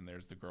eyes, and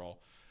there's the girl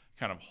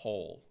kind of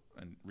whole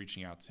and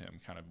reaching out to him,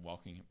 kind of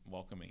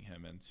welcoming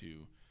him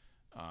into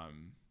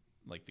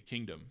like the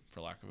kingdom,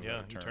 for lack of a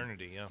better term.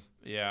 Eternity.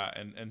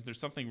 And there's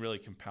something really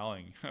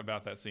compelling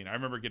about that scene. I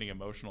remember getting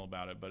emotional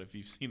about it, but if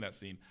you've seen that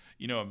scene,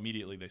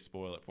 immediately they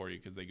spoil it for you,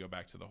 because they go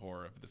back to the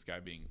horror of this guy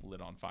being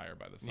lit on fire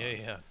by the sun.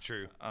 Yeah,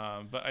 true.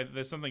 But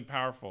there's something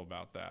powerful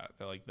about that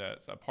like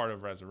that's a part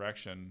of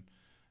resurrection.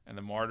 And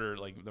the martyrs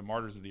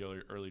of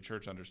the early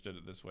church understood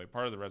it this way.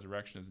 Part of the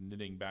resurrection is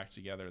knitting back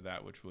together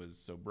that which was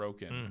so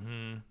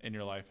broken in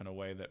your life in a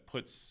way that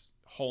puts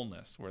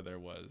wholeness where there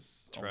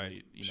was That's only,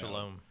 right.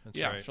 Shalom. That's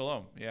right.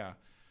 Shalom. Yeah.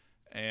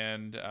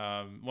 And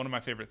one of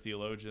my favorite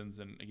theologians,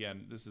 and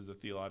again, this is a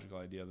theological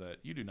idea that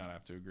you do not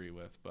have to agree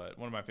with, but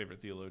one of my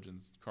favorite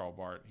theologians, Karl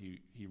Barth,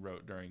 he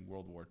wrote during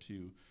World War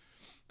II,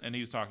 and he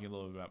was talking a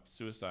little bit about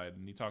suicide,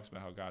 and he talks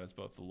about how God is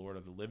both the Lord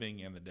of the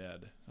living and the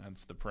dead,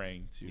 hence the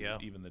praying to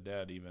even the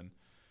dead even.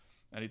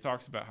 And he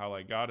talks about how,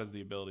 like, God has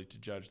the ability to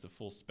judge the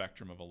full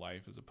spectrum of a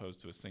life as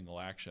opposed to a single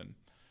action.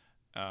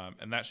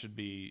 And that should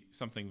be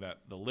something that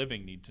the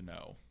living need to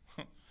know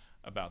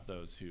about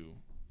those who,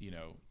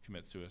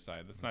 commit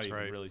suicide. That's not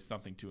even really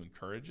something to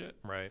encourage it.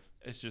 Right.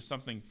 It's just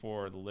something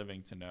for the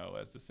living to know,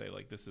 as to say,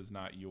 like, this is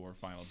not your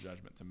final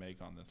judgment to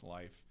make on this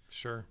life.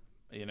 Sure.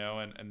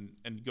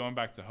 And going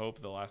back to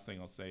hope, the last thing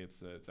I'll say,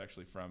 it's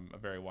actually from a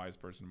very wise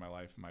person in my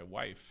life, my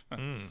wife.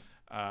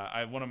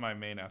 One of my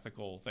main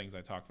ethical things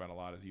I talk about a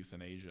lot is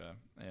euthanasia,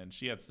 and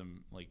she had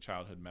some like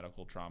childhood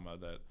medical trauma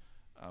that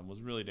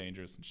was really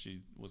dangerous, and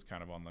she was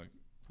kind of on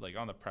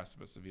the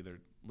precipice of either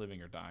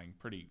living or dying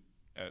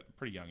at a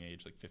pretty young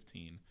age, like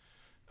 15.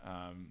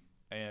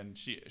 And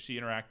she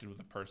interacted with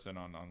a person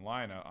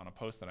online on a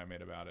post that I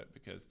made about it,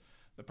 because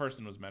the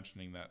person was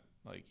mentioning that,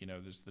 like,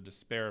 there's the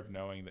despair of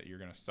knowing that you're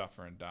going to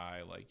suffer and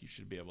die. Like, you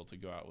should be able to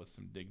go out with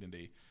some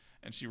dignity.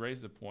 And she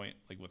raised a point,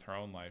 like, with her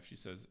own life. She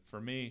says, for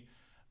me,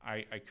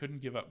 I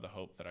couldn't give up the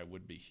hope that I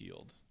would be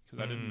healed, because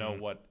I didn't know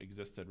what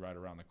existed right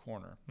around the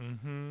corner.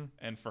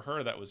 And for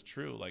her, that was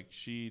true. Like,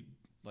 she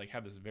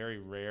had this very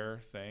rare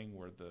thing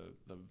where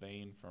the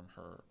vein from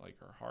her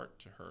heart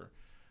to her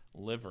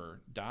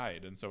liver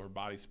died, and so her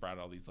body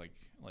sprouted all these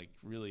like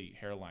really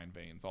hairline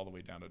veins all the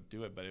way down to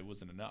do it, but it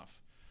wasn't enough.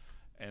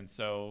 And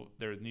so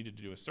they needed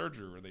to do a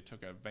surgery where they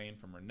took a vein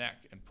from her neck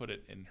and put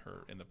it in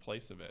the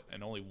place of it,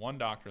 and only one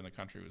doctor in the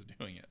country was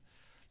doing it.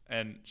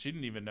 And she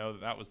didn't even know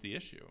that was the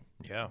issue.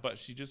 Yeah. But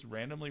she just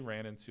randomly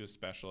ran into a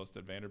specialist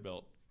at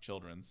Vanderbilt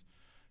Children's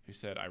who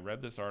said, I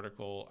read this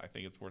article, I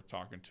think it's worth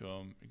talking to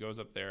him. He goes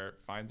up there,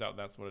 finds out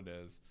that's what it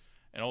is,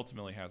 and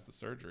ultimately has the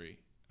surgery.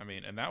 I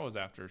mean, and that was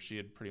after she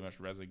had pretty much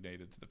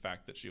resignated to the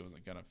fact that she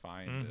wasn't going to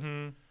find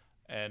it.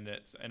 And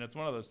it's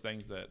one of those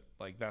things that,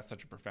 like, that's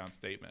such a profound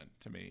statement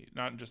to me,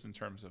 not just in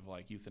terms of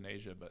like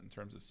euthanasia, but in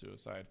terms of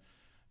suicide.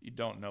 You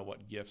don't know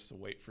what gifts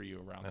await for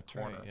you around the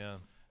corner. Right, yeah.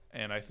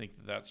 And I think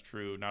that that's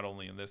true not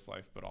only in this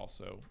life, but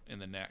also in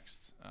the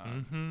next.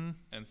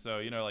 And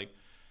so, like,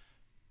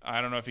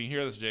 I don't know if you can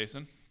hear this,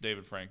 Jason,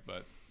 David Frank,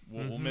 but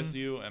we'll miss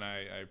you, and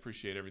I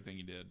appreciate everything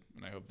you did,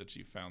 and I hope that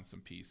you found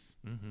some peace.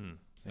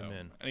 So,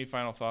 Amen. Any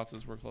final thoughts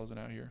as we're closing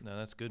out here? No,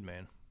 that's good,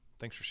 man.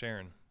 Thanks for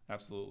sharing.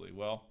 Absolutely.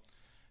 Well,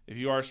 if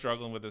you are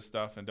struggling with this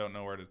stuff and don't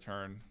know where to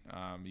turn,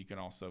 you can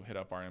also hit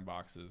up our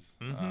inboxes.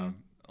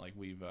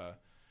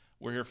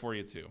 We're here for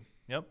you too.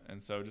 Yep.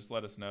 And so just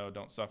let us know.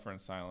 Don't suffer in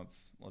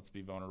silence. Let's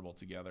be vulnerable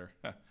together,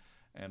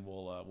 and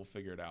we'll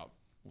figure it out.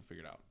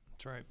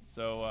 That's right.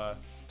 So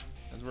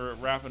as we're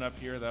wrapping up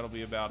here, that'll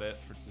be about it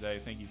for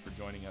today. Thank you for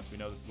joining us. We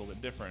know this is a little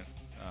bit different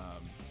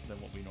than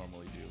what we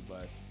normally do,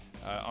 but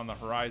on the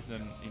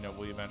horizon,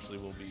 we eventually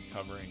will be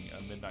covering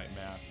a midnight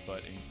mass.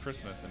 But in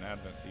Christmas and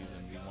Advent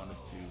season, we wanted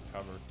to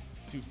cover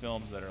 2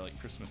 films that are like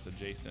Christmas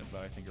adjacent,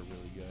 but I think are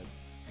really good.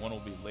 One will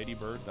be Lady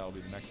Bird. That will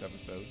be the next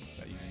episode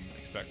that you can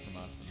expect from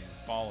us. And then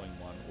the following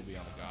one will be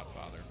on The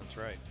Godfather. That's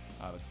right.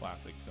 The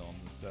classic film.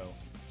 And so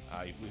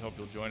we hope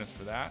you'll join us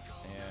for that.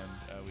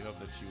 And we hope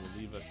that you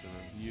will leave us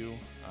a review.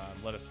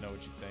 Let us know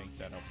what you think.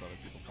 That helps other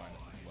people find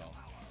us as well.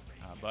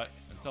 But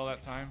until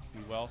that time, be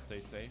well, stay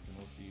safe, and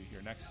we'll see you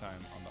here next time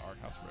on the Art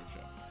House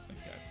Roadshow.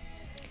 Thanks,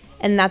 guys.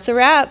 And that's a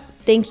wrap.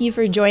 Thank you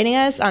for joining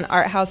us on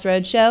Art House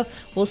Roadshow.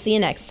 We'll see you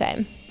next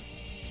time.